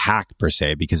like a hack per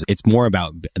se, because it's more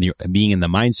about being in the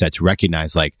mindset to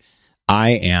recognize I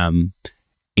am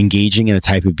engaging in a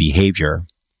type of behavior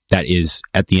that is,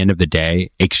 at the end of the day,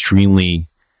 extremely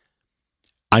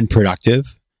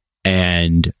unproductive.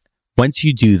 And once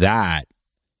you do that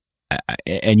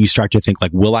and you start to think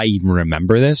will I even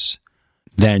remember this?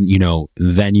 Then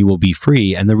you will be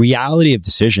free. And the reality of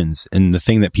decisions, and the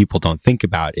thing that people don't think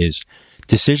about, is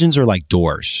decisions are like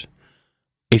doors.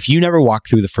 If you never walk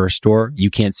through the first door, you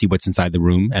can't see what's inside the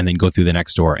room and then go through the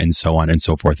next door and so on and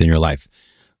so forth in your life.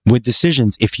 With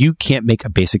decisions, if you can't make a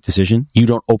basic decision, you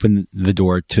don't open the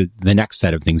door to the next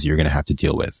set of things that you're going to have to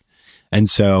deal with. And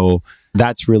so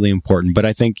that's really important. But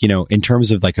I think, in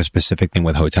terms of a specific thing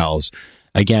with hotels,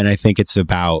 again, I think it's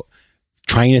about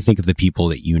trying to think of the people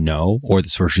that or the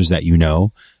sources that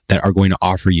that are going to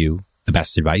offer you the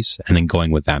best advice, and then going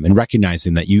with them and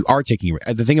recognizing that you are taking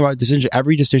the thing about decision.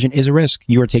 Every decision is a risk.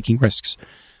 You are taking risks,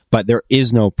 but there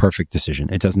is no perfect decision.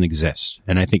 It doesn't exist.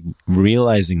 And I think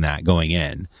realizing that going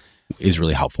in is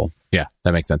really helpful. Yeah,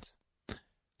 that makes sense.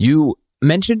 You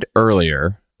mentioned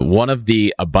earlier, one of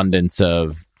the abundance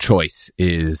of choice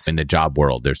is in the job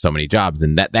world. There's so many jobs,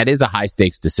 and that is a high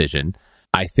stakes decision.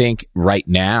 I think right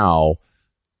now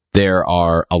there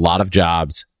are a lot of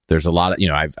jobs. There's a lot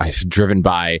of, I've driven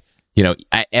by,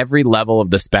 at every level of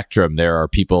the spectrum, there are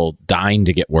people dying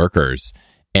to get workers.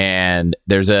 And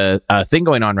there's a thing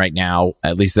going on right now,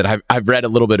 at least that I've read a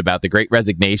little bit about, the Great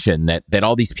Resignation, that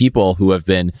all these people who have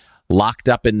been locked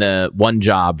up in the one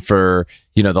job for,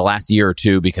 the last year or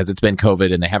two because it's been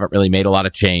COVID and they haven't really made a lot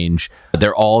of change,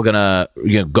 they're all gonna,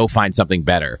 go find something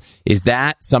better. Is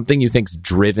that something you think's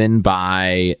driven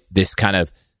by this kind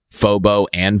of FOBO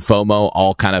and FOMO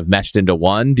all kind of meshed into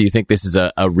one? Do you think this is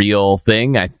a real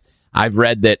thing? I've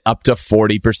read that up to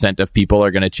 40% of people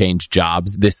are going to change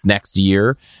jobs this next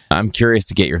year. I'm curious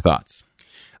to get your thoughts.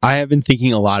 I have been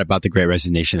thinking a lot about the Great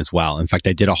Resignation as well. In fact,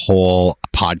 I did a whole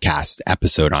podcast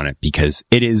episode on it because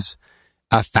it is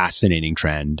a fascinating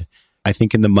trend. I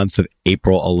think in the month of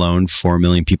April alone, 4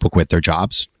 million people quit their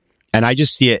jobs. And I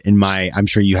just see it in I'm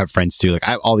sure you have friends too.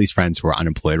 I have all these friends who are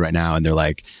unemployed right now and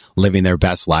they're living their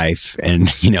best life. And,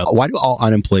 why do all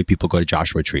unemployed people go to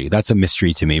Joshua Tree? That's a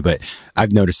mystery to me, but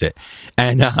I've noticed it.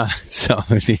 And, so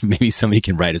maybe somebody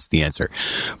can write us the answer.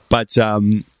 But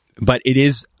it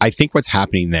is, I think what's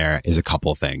happening there is a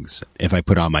couple of things. If I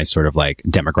put on my sort of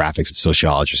demographics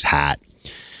sociologist hat,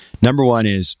 number one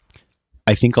is,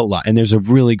 I think a lot, and there's a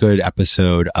really good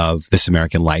episode of This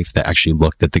American Life that actually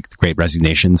looked at the Great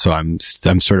Resignation. So I'm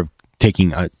sort of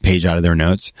taking a page out of their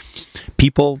notes.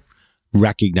 People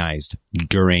recognized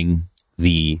during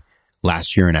the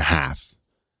last year and a half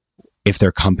if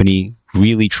their company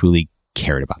really, truly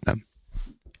cared about them.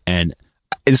 And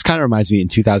this kind of reminds me, in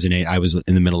 2008, I was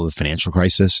in the middle of the financial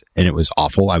crisis and it was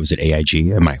awful. I was at AIG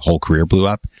and my whole career blew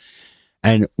up.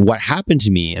 And what happened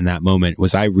to me in that moment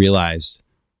was I realized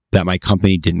that my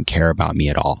company didn't care about me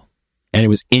at all. And it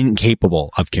was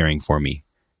incapable of caring for me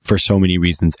for so many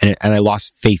reasons. And I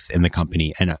lost faith in the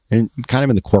company and kind of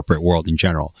in the corporate world in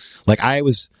general. Like I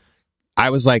was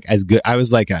like as good. I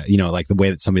was like a, like the way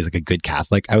that somebody's like a good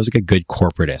Catholic. I was like a good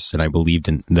corporatist and I believed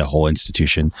in the whole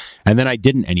institution. And then I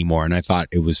didn't anymore. And I thought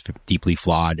it was deeply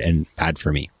flawed and bad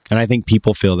for me. And I think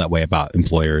people feel that way about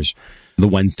employers, the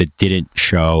ones that didn't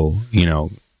show,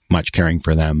 much caring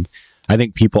for them. I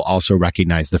think people also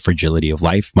recognize the fragility of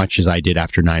life, much as I did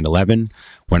after 9/11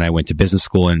 when I went to business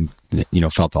school and,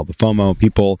 felt all the FOMO.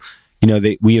 People,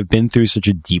 we have been through such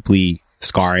a deeply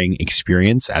scarring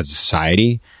experience as a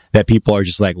society that people are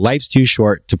just like, life's too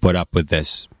short to put up with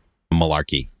this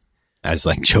malarkey, as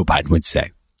like Joe Biden would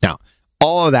say. Now,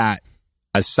 all of that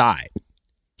aside,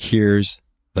 here's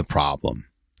the problem.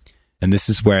 And this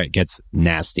is where it gets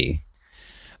nasty.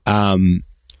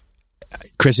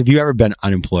 Chris, have you ever been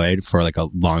unemployed for like a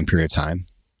long period of time?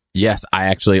 Yes, I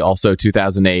actually also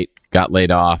 2008 got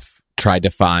laid off, tried to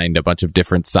find a bunch of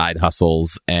different side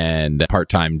hustles and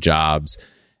part-time jobs.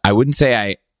 I wouldn't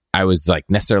say I was like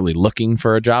necessarily looking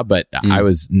for a job, but I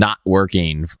was not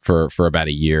working for about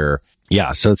a year.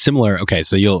 Yeah, so it's similar. Okay,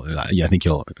 so I think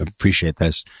you'll appreciate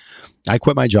this. I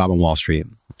quit my job on Wall Street.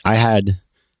 I had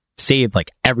saved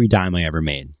like every dime I ever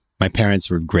made. My parents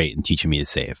were great in teaching me to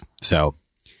save. So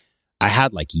I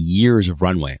had like years of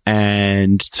runway.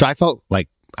 And so I felt like,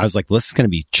 I was like, this is going to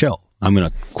be chill. I'm going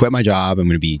to quit my job. I'm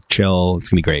going to be chill. It's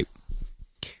going to be great.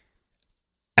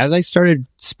 As I started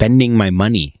spending my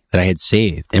money that I had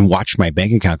saved and watched my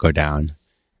bank account go down,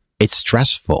 it's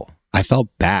stressful. I felt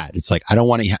bad. It's like, I don't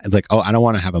want to, I don't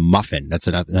want to have a muffin. That's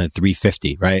another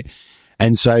 $3.50, right?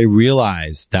 And so I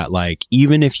realized that like,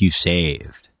 even if you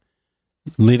saved,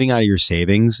 living out of your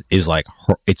savings is like,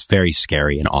 it's very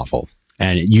scary and awful.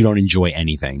 And you don't enjoy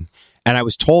anything. And I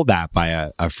was told that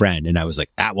by a friend. And I was like,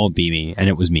 that won't be me. And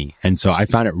it was me. And so I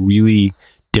found it really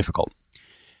difficult.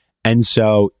 And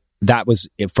so that was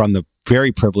from the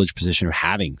very privileged position of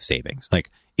having savings.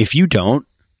 Like if you don't,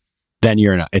 then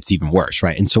it's even worse,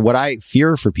 right? And so what I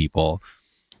fear for people,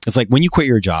 it's like when you quit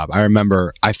your job, I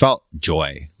remember I felt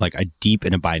joy, like a deep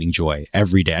and abiding joy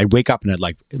every day. I'd wake up and I'd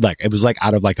like it was like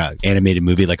out of like a animated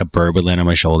movie, like a bird would land on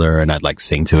my shoulder and I'd like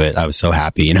sing to it. I was so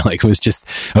happy, like it was just,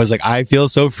 I was like, I feel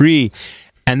so free.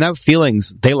 And that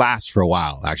feelings, they last for a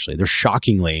while, actually. They're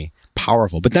shockingly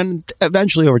powerful. But then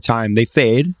eventually over time, they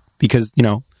fade because,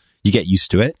 you get used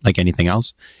to it like anything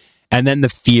else. And then the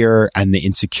fear and the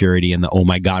insecurity and the, oh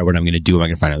my God, what am I going to do? Am I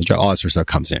going to find another job? All that sort of stuff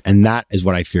comes in. And that is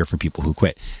what I fear for people who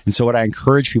quit. And so what I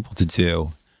encourage people to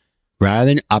do, rather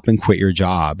than up and quit your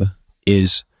job,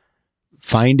 is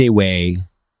find a way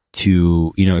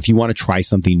to, if you want to try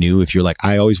something new, if you're like,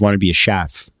 I always want to be a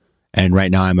chef and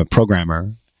right now I'm a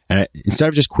programmer, and instead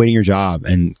of just quitting your job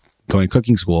and going to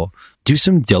cooking school, do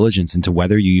some diligence into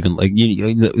whether you even like,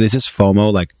 is this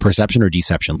FOMO, like perception or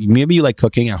deception? Maybe you like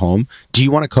cooking at home. Do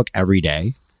you want to cook every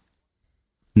day?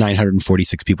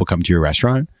 946 people come to your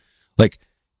restaurant. Like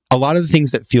a lot of the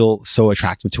things that feel so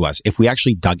attractive to us, if we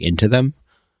actually dug into them,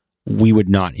 we would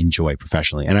not enjoy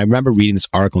professionally. And I remember reading this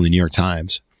article in the New York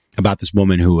Times about this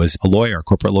woman who was a lawyer, a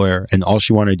corporate lawyer, and all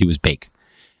she wanted to do was bake.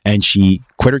 And she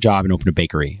quit her job and opened a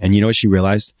bakery. And you know what she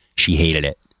realized? She hated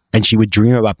it. And she would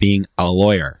dream about being a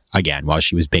lawyer again while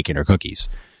she was baking her cookies.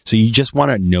 So you just want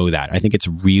to know that. I think it's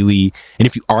really, and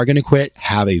if you are going to quit,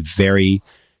 have a very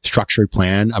structured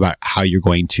plan about how you're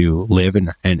going to live and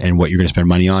what you're going to spend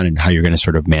money on and how you're going to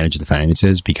sort of manage the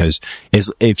finances. Because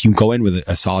if you go in with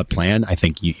a solid plan, I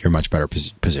think you're much better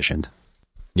positioned.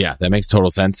 Yeah, that makes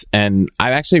total sense. And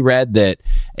I've actually read that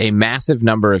a massive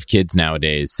number of kids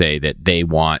nowadays say that they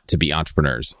want to be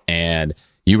entrepreneurs. And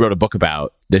you wrote a book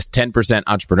about this 10%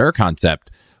 entrepreneur concept,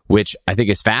 which I think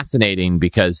is fascinating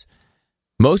because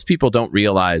most people don't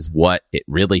realize what it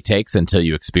really takes until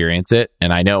you experience it.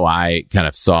 And I know I kind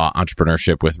of saw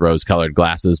entrepreneurship with rose-colored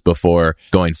glasses before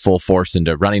going full force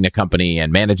into running a company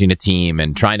and managing a team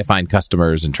and trying to find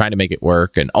customers and trying to make it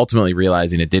work and ultimately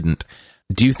realizing it didn't.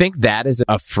 Do you think that is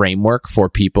a framework for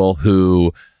people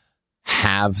who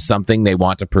have something they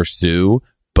want to pursue,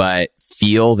 but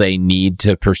feel they need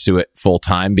to pursue it full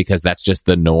time because that's just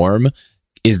the norm?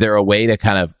 Is there a way to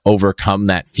kind of overcome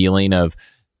that feeling of,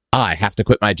 I have to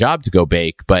quit my job to go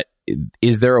bake, but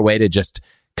is there a way to just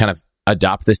kind of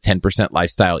adopt this 10%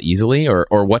 lifestyle easily, or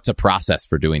what's a process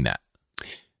for doing that?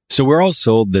 So we're all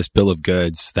sold this bill of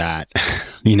goods that,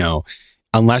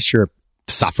 unless you're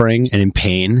suffering and in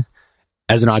pain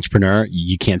as an entrepreneur,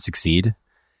 you can't succeed.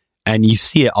 And you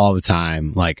see it all the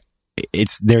time. Like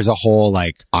there's a whole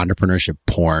like entrepreneurship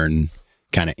porn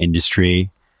kind of industry.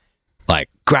 like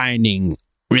grinding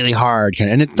really hard.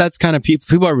 And that's kind of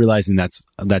people are realizing that's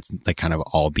like kind of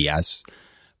all BS.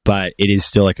 But it is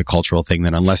still like a cultural thing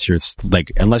that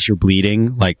unless you're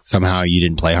bleeding, like somehow you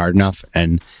didn't play hard enough.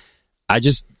 And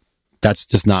that's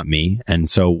just not me. And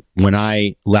so when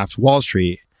I left Wall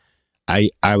Street,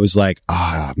 I was like,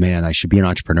 oh man, I should be an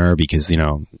entrepreneur because,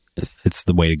 it's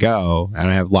the way to go. And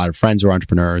I have a lot of friends who are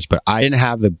entrepreneurs, but I didn't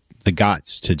have the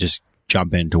guts to just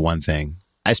jump into one thing.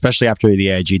 Especially after the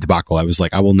AIG debacle, I was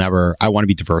like, I want to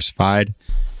be diversified.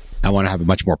 I want to have a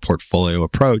much more portfolio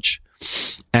approach.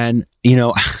 And,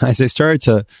 as I started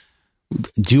to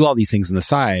do all these things on the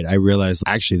side, I realized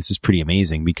actually this is pretty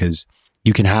amazing because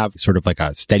you can have sort of like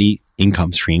a steady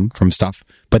income stream from stuff,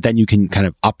 but then you can kind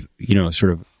of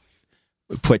sort of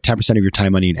put 10% of your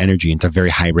time, money, and energy into very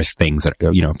high risk things that,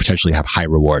 potentially have high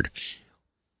reward.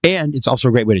 And it's also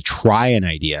a great way to try an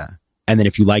idea. And then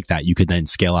if you like that, you could then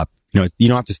scale up. You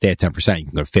don't have to stay at 10%. You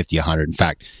can go to 50, 100. In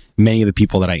fact, many of the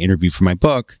people that I interviewed for my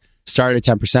book started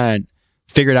at 10%,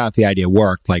 figured out if the idea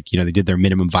worked. Like, they did their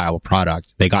minimum viable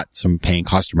product. They got some paying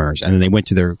customers and then they went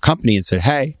to their company and said,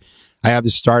 hey, I have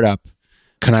this startup.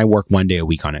 Can I work 1 day a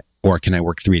week on it? Or can I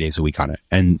work 3 days a week on it?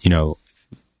 And,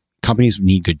 companies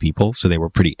need good people. So they were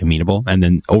pretty amenable. And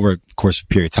then over the course of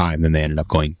a period of time, then they ended up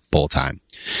going full time.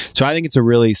 So I think it's a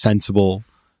really sensible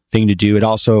thing to do. It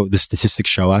also, the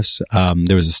statistics show us,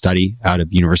 there was a study out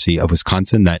of University of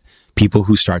Wisconsin that people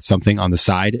who start something on the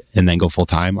side and then go full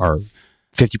time are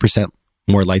 50%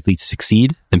 more likely to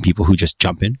succeed than people who just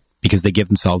jump in because they give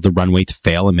themselves the runway to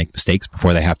fail and make mistakes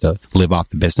before they have to live off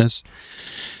the business.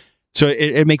 So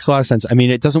it makes a lot of sense. I mean,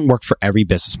 it doesn't work for every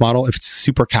business model. If it's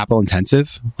super capital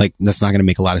intensive, like that's not going to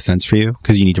make a lot of sense for you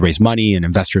because you need to raise money and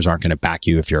investors aren't going to back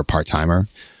you if you're a part-timer.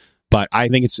 But I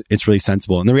think it's really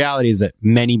sensible. And the reality is that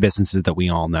many businesses that we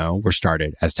all know were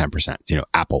started as 10%.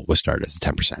 Apple was started as a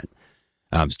 10%.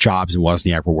 Jobs and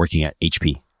Wozniak were working at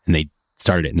HP and they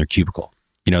started it in their cubicle.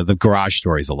 The garage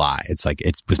story is a lie. It's like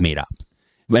it was made up.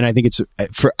 And I think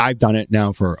I've done it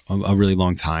now for a really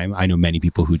long time. I know many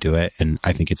people who do it. And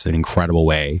I think it's an incredible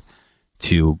way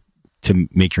to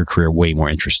make your career way more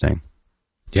interesting.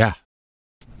 Yeah.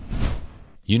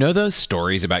 Those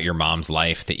stories about your mom's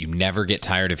life that you never get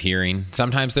tired of hearing?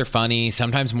 Sometimes they're funny,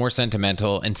 sometimes more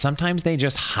sentimental, and sometimes they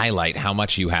just highlight how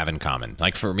much you have in common.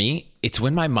 Like for me, it's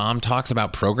when my mom talks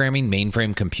about programming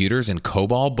mainframe computers in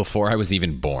COBOL before I was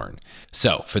even born.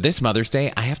 So for this Mother's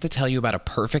Day, I have to tell you about a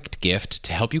perfect gift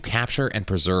to help you capture and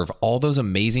preserve all those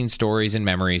amazing stories and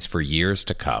memories for years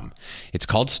to come. It's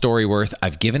called Storyworth.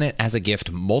 I've given it as a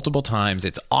gift multiple times.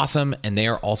 It's awesome, and they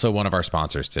are also one of our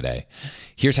sponsors today.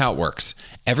 Here's how it works.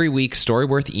 Every week,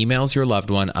 Storyworth emails your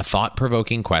loved one a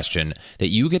thought-provoking question that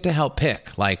you get to help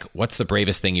pick, like what's the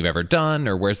bravest thing you've ever done,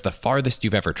 or where's the farthest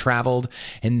you've ever traveled,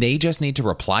 and they just need to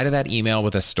reply to that email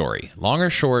with a story. Long or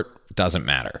short, doesn't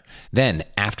matter. Then,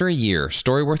 after a year,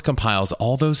 Storyworth compiles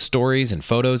all those stories and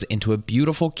photos into a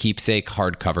beautiful keepsake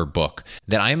hardcover book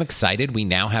that I am excited we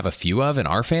now have a few of in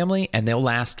our family, and they'll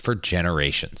last for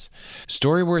generations.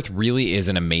 Storyworth really is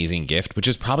an amazing gift, which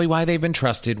is probably why they've been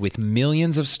trusted with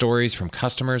millions of stories from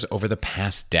customers over the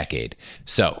past decade.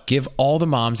 So, give all the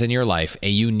moms in your life a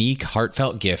unique,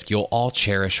 heartfelt gift you'll all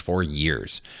cherish for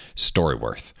years.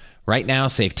 Storyworth. Right now,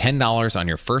 save $10 on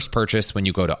your first purchase when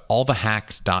you go to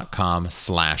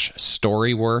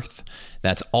allthehacks.com/storyworth.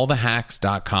 That's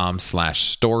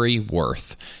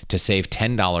allthehacks.com/storyworth to save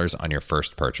 $10 on your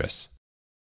first purchase.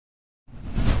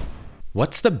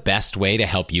 What's the best way to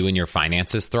help you and your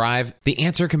finances thrive? The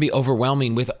answer can be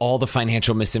overwhelming with all the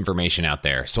financial misinformation out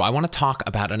there. So I want to talk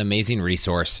about an amazing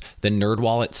resource, the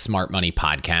NerdWallet Smart Money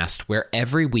Podcast, where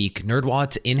every week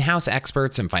NerdWallet's in-house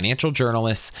experts and financial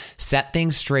journalists set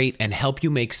things straight and help you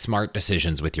make smart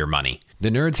decisions with your money. The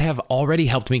nerds have already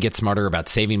helped me get smarter about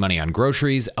saving money on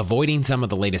groceries, avoiding some of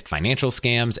the latest financial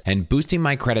scams, and boosting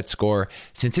my credit score,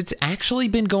 since it's actually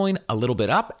been going a little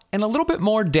bit up and a little bit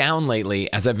more down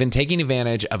lately as I've been taking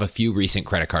advantage of a few recent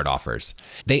credit card offers.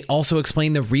 They also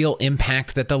explain the real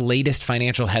impact that the latest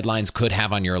financial headlines could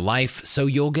have on your life, so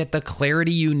you'll get the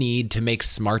clarity you need to make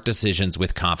smart decisions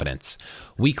with confidence.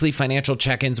 Weekly financial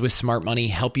check-ins with Smart Money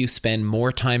help you spend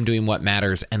more time doing what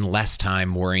matters and less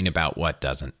time worrying about what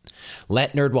doesn't.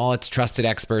 Let NerdWallet's trusted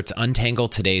experts untangle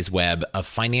today's web of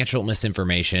financial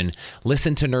misinformation.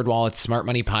 Listen to NerdWallet's Smart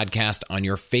Money Podcast on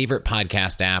your favorite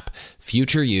podcast app.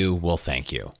 Future you will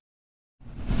thank you.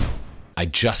 I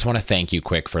just want to thank you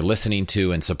quick for listening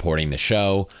to and supporting the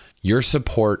show. Your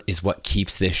support is what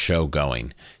keeps this show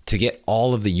going. To get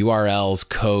all of the URLs,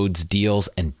 codes, deals,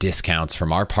 and discounts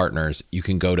from our partners, you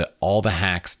can go to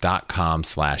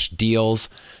allthehacks.com/deals.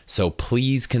 So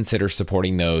please consider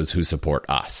supporting those who support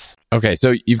us. Okay,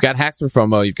 so you've got hacks for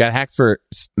FOMO. You've got hacks for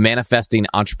manifesting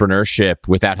entrepreneurship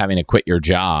without having to quit your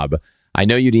job. I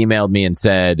know you'd emailed me and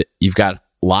said you've got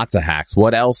lots of hacks.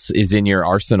 What else is in your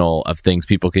arsenal of things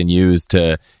people can use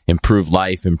to improve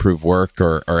life, improve work,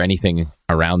 or anything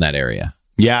around that area?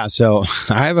 Yeah, so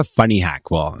I have a funny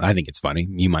hack. Well, I think it's funny.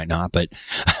 You might not, but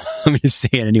I'm going to say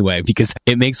it anyway because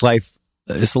it makes life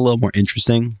just a little more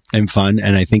interesting and fun,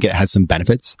 and I think it has some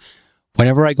benefits.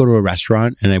 Whenever I go to a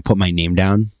restaurant and I put my name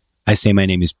down, I say my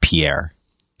name is Pierre.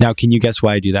 Now, can you guess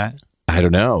why I do that? I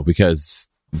don't know, because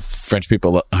French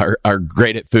people are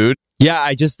great at food.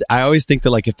 Yeah, I always think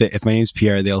that like if my name's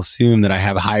Pierre, they'll assume that I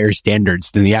have higher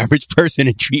standards than the average person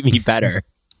and treat me better.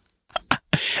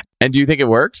 And do you think it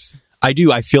works? I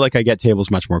do. I feel like I get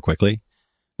tables much more quickly.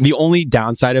 The only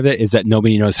downside of it is that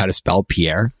nobody knows how to spell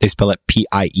Pierre. They spell it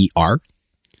P-I-E-R.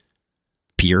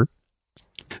 Pierre.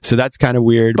 So that's kind of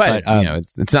weird. But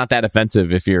it's not that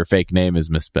offensive if your fake name is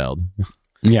misspelled.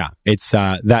 Yeah, it's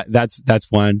that's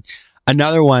one.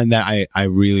 Another one that I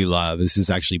really love, this has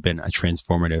actually been a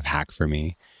transformative hack for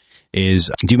me,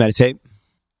 is do you meditate?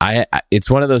 It's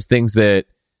one of those things that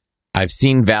I've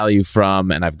seen value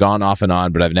from and I've gone off and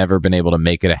on, but I've never been able to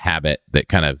make it a habit that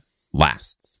kind of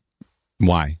lasts.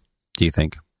 Why do you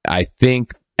think? I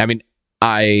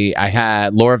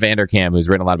had Laura Vanderkam, who's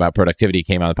written a lot about productivity,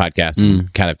 came on the podcast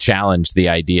and kind of challenged the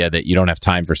idea that you don't have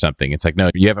time for something. It's like,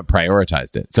 no, you haven't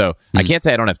prioritized it. So I can't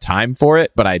say I don't have time for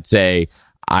it, but I'd say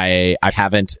I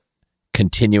haven't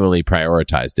continually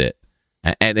prioritized it.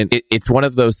 And it's one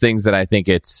of those things that I think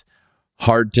it's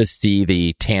hard to see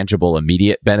the tangible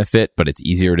immediate benefit, but it's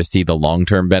easier to see the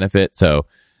long-term benefit. So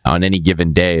on any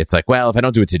given day, it's like, well, if I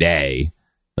don't do it today,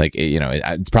 like,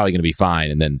 it's probably going to be fine.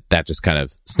 And then that just kind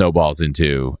of snowballs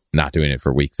into not doing it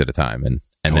for weeks at a time. And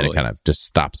then it kind of just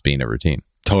stops being a routine.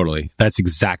 Totally. That's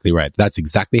exactly right. That's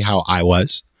exactly how I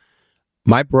was.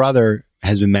 My brother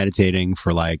has been meditating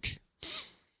for like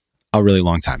a really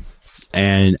long time.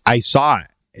 And I saw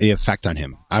the effect on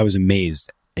him. I was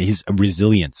amazed. His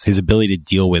resilience, his ability to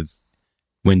deal with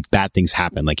when bad things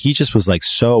happen. Like he just was like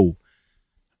so,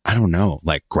 I don't know,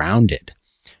 like grounded.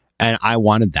 And I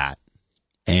wanted that.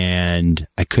 And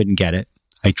I couldn't get it.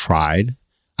 I tried.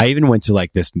 I even went to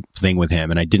like this thing with him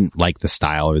and I didn't like the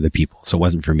style or the people. So it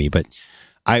wasn't for me. But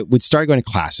I would start going to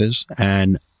classes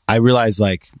and I realized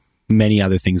like many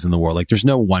other things in the world, like there's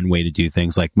no one way to do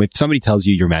things. Like if somebody tells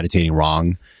you you're meditating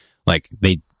wrong, like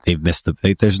they've missed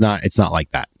it's not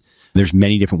like that. There's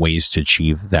many different ways to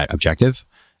achieve that objective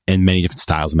and many different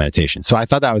styles of meditation. So I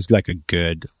thought that was like a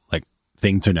good like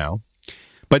thing to know,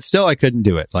 but still I couldn't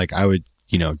do it. Like I would,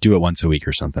 do it once a week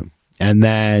or something. And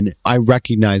then I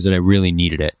recognized that I really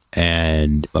needed it.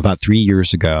 And about 3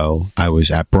 years ago, I was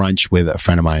at brunch with a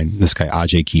friend of mine, this guy,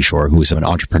 Ajay Kishore, who was an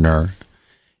entrepreneur.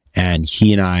 And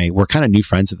he and I were kind of new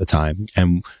friends at the time.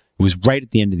 And it was right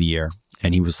at the end of the year.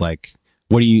 And he was like,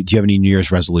 do you have any New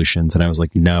Year's resolutions? And I was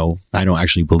like, no, I don't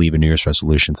actually believe in New Year's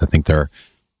resolutions. I think they're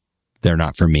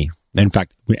not for me. In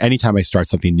fact, anytime I start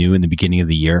something new in the beginning of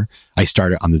the year, I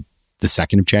start it on the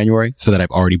 2nd of January so that I've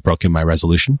already broken my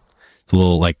resolution. It's a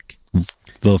little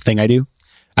thing I do.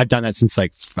 I've done that since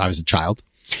like I was a child.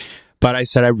 But I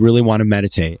said, I really want to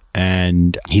meditate.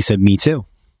 And he said, me too.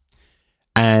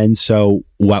 And so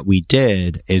what we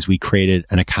did is we created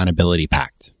an accountability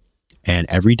pact. And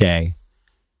every day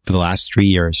for the last 3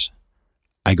 years,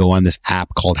 I go on this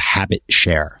app called Habit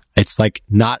Share. It's like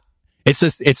not,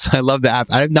 I love the app.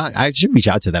 I should reach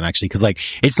out to them actually. Cause like,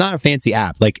 it's not a fancy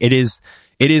app. Like it is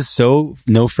so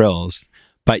no frills,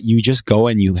 but you just go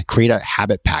and you create a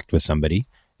habit pact with somebody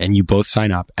and you both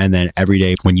sign up. And then every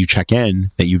day when you check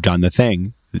in that you've done the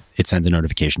thing, it sends a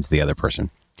notification to the other person.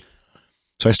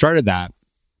 So I started that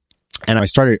and I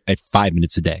started at 5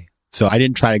 minutes a day. So I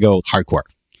didn't try to go hardcore.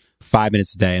 5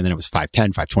 minutes a day. And then it was 5,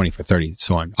 10, 5, 20, 5, 30,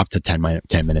 so on up to 10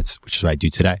 minutes, which is what I do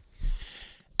today.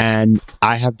 And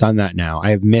I have done that now. I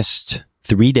have missed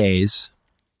 3 days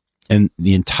in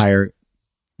the entire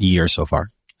year so far.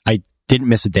 I didn't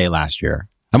miss a day last year.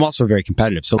 I'm also very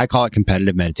competitive. So I call it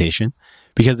competitive meditation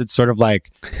because it's sort of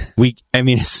like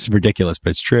it's ridiculous,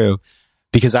 but it's true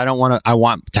because I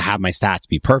want to have my stats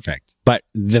be perfect. But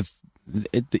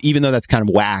even though that's kind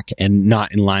of whack and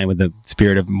not in line with the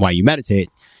spirit of why you meditate,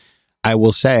 I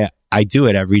will say I do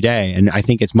it every day. And I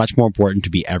think it's much more important to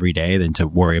be every day than to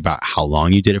worry about how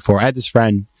long you did it for. I had this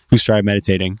friend who started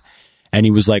meditating and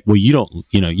he was like, well, you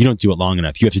don't do it long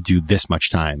enough. You have to do this much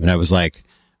time. And I was like,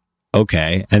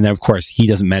 okay. And then of course he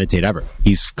doesn't meditate ever.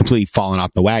 He's completely fallen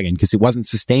off the wagon because it wasn't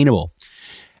sustainable.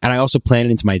 And I also plan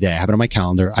it into my day. I have it on my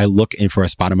calendar. I look in for a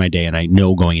spot in my day and I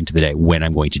know going into the day when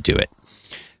I'm going to do it.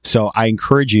 So I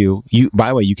encourage you, by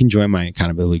the way, you can join my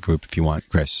accountability group if you want,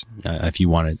 Chris, if you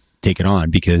want to take it on,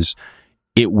 because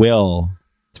it will,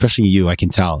 especially you, I can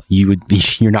tell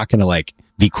you're not going to like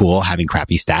be cool having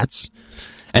crappy stats.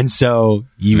 And so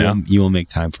you will make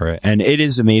time for it. And it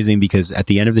is amazing because at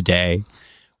the end of the day,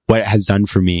 what it has done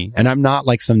for me, and I'm not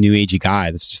like some new agey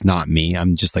guy. That's just not me.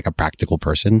 I'm just like a practical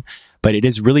person, but it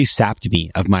has really sapped me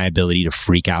of my ability to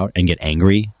freak out and get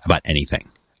angry about anything.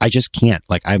 I just can't.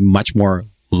 Like, I'm much more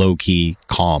low key,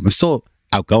 calm. I'm still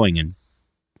outgoing and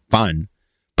fun,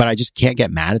 but I just can't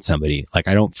get mad at somebody. Like,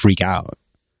 I don't freak out.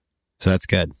 So that's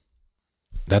good.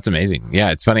 That's amazing.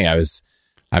 Yeah, it's funny.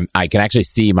 I can actually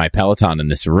see my Peloton in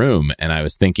this room, and I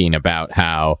was thinking about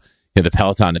how the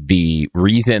Peloton, the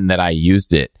reason that I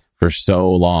used it for so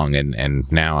long,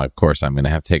 and now, of course, I'm going to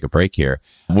have to take a break here,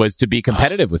 was to be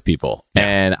competitive with people. Yeah.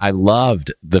 And I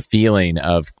loved the feeling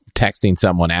of texting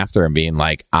someone after and being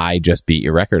like, I just beat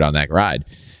your record on that ride.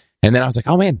 And then I was like,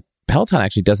 oh man, Peloton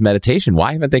actually does meditation.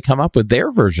 Why haven't they come up with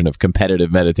their version of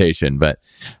competitive meditation? But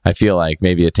I feel like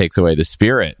maybe it takes away the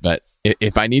spirit. But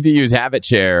if I need to use habit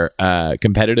share,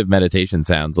 competitive meditation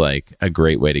sounds like a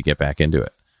great way to get back into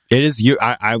it. It is you.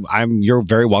 You're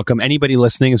very welcome. Anybody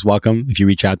listening is welcome. If you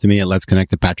reach out to me at Let's Connect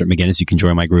to Patrick McGinnis, you can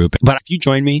join my group. But if you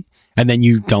join me and then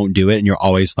you don't do it and you're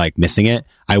always like missing it,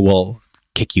 I will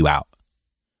kick you out.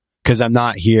 Because I'm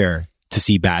not here to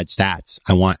see bad stats.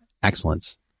 I want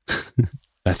excellence.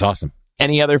 That's awesome.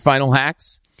 Any other final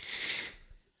hacks?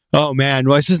 Oh man,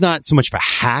 well, this is not so much of a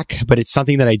hack, but it's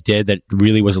something that I did that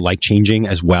really was life-changing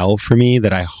as well for me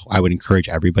that I would encourage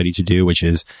everybody to do, which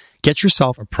is get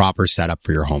yourself a proper setup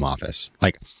for your home office.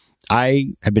 Like,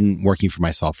 I have been working for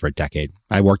myself for a decade.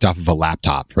 I worked off of a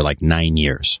laptop for like 9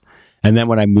 years. And then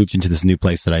when I moved into this new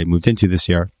place that I moved into this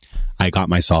year, I got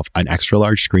myself an extra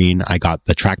large screen. I got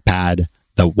the trackpad,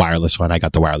 the wireless one. I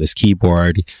got the wireless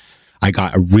keyboard. I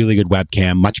got a really good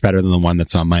webcam, much better than the one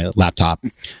that's on my laptop.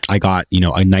 I got,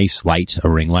 a nice light, a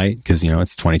ring light, because,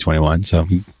 it's 2021, so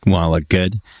you want to look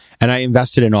good. And I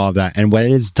invested in all of that. And what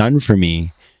it has done for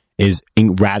me is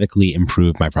radically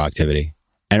improve my productivity.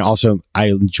 And also, I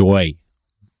enjoy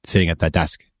sitting at that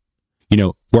desk,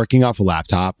 working off a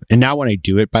laptop. And now when I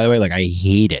do it, by the way, like, I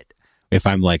hate it. If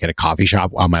I'm like at a coffee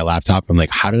shop on my laptop, I'm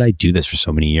like, how did I do this for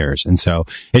so many years? And so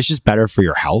it's just better for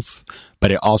your health,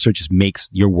 but it also just makes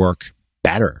your work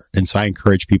better. And so I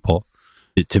encourage people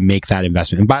to make that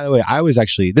investment. And by the way,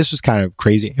 this was kind of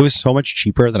crazy. It was so much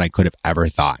cheaper than I could have ever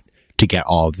thought to get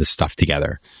all of this stuff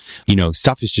together.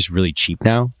 Stuff is just really cheap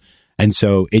now. And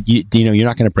so you're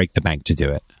not going to break the bank to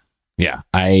do it. Yeah,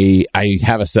 I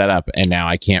have a setup and now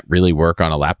I can't really work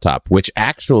on a laptop, which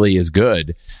actually is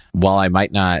good. While I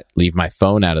might not leave my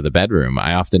phone out of the bedroom,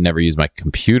 I often never use my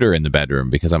computer in the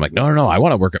bedroom because I'm like, no, I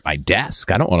want to work at my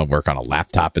desk. I don't want to work on a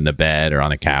laptop in the bed or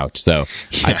on a couch. So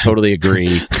yeah. I totally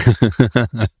agree.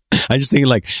 I just think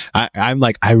like, I'm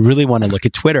like, I really want to look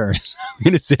at Twitter. So I'm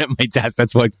going to sit at my desk.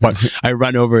 That's what I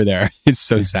run over there. It's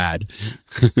so sad.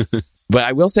 But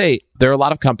I will say there are a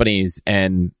lot of companies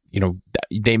and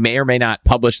they may or may not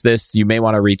publish this. You may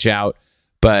want to reach out,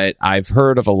 but I've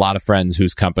heard of a lot of friends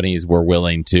whose companies were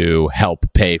willing to help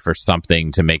pay for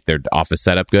something to make their office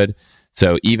setup good.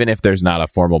 So even if there's not a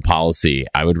formal policy,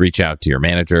 I would reach out to your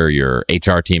manager, your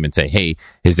HR team and say, hey,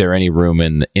 is there any room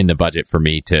in the budget for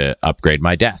me to upgrade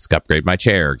my desk, upgrade my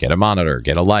chair, get a monitor,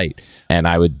 get a light? And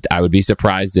I would be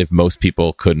surprised if most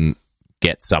people couldn't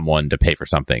get someone to pay for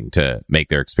something to make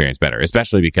their experience better,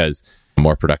 especially because a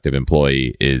more productive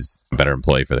employee is a better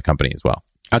employee for the company as well.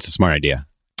 That's a smart idea.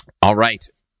 All right.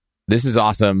 This is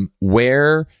awesome.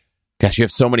 You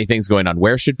have so many things going on.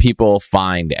 Where should people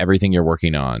find everything you're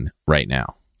working on right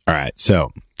now? All right. So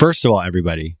first of all,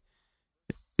 everybody,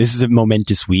 this is a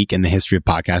momentous week in the history of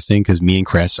podcasting because me and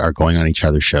Chris are going on each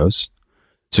other's shows.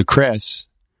 So Chris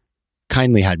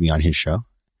kindly had me on his show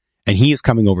and he is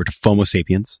coming over to FOMO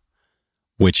Sapiens,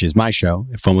 which is my show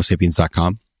at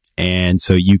FOMOSapiens.com. And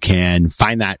so you can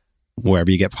find that wherever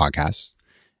you get podcasts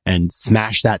and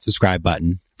smash that subscribe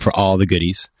button for all the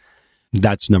goodies.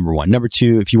 That's number one. Number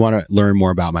two, if you want to learn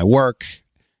more about my work,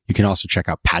 you can also check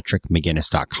out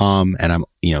patrickmcginnis.com. And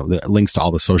the links to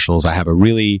all the socials. I have a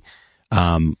really,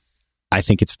 I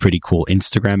think it's pretty cool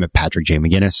Instagram at Patrick J.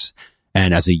 McGinnis.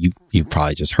 And you've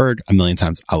probably just heard a million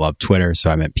times, I love Twitter. So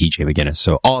I'm at PJ McGinnis.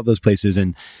 So all of those places.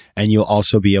 And you'll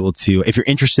also be able to, if you're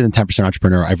interested in 10%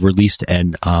 Entrepreneur, I've released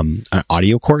an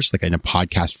audio course, like in a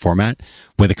podcast format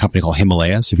with a company called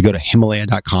Himalaya. So if you go to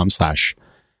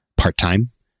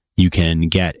Himalaya.com/part-time, you can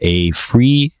get a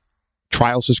free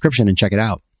trial subscription and check it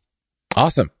out.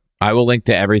 Awesome. I will link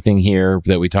to everything here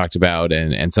that we talked about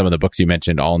and some of the books you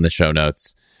mentioned all in the show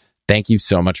notes. Thank you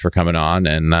so much for coming on.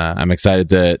 And I'm excited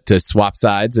to swap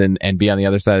sides and be on the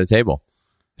other side of the table.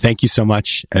 Thank you so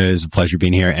much. It was a pleasure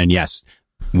being here. And yes,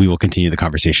 we will continue the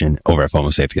conversation over at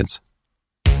FOMO Sapiens.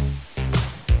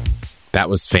 That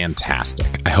was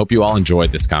fantastic. I hope you all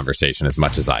enjoyed this conversation as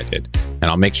much as I did. And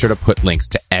I'll make sure to put links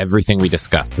to everything we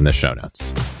discussed in the show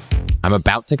notes. I'm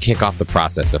about to kick off the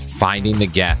process of finding the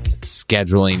guests,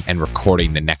 scheduling, and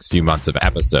recording the next few months of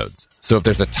episodes. So if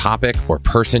there's a topic or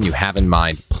person you have in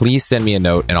mind, please send me a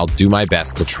note and I'll do my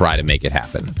best to try to make it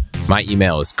happen. My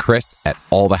email is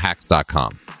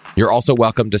chris@allthehacks.com. You're also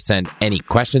welcome to send any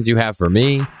questions you have for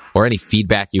me or any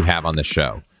feedback you have on the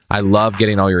show. I love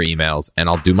getting all your emails and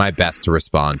I'll do my best to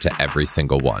respond to every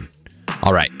single one.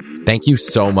 All right. Thank you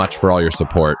so much for all your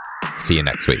support. See you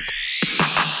next week.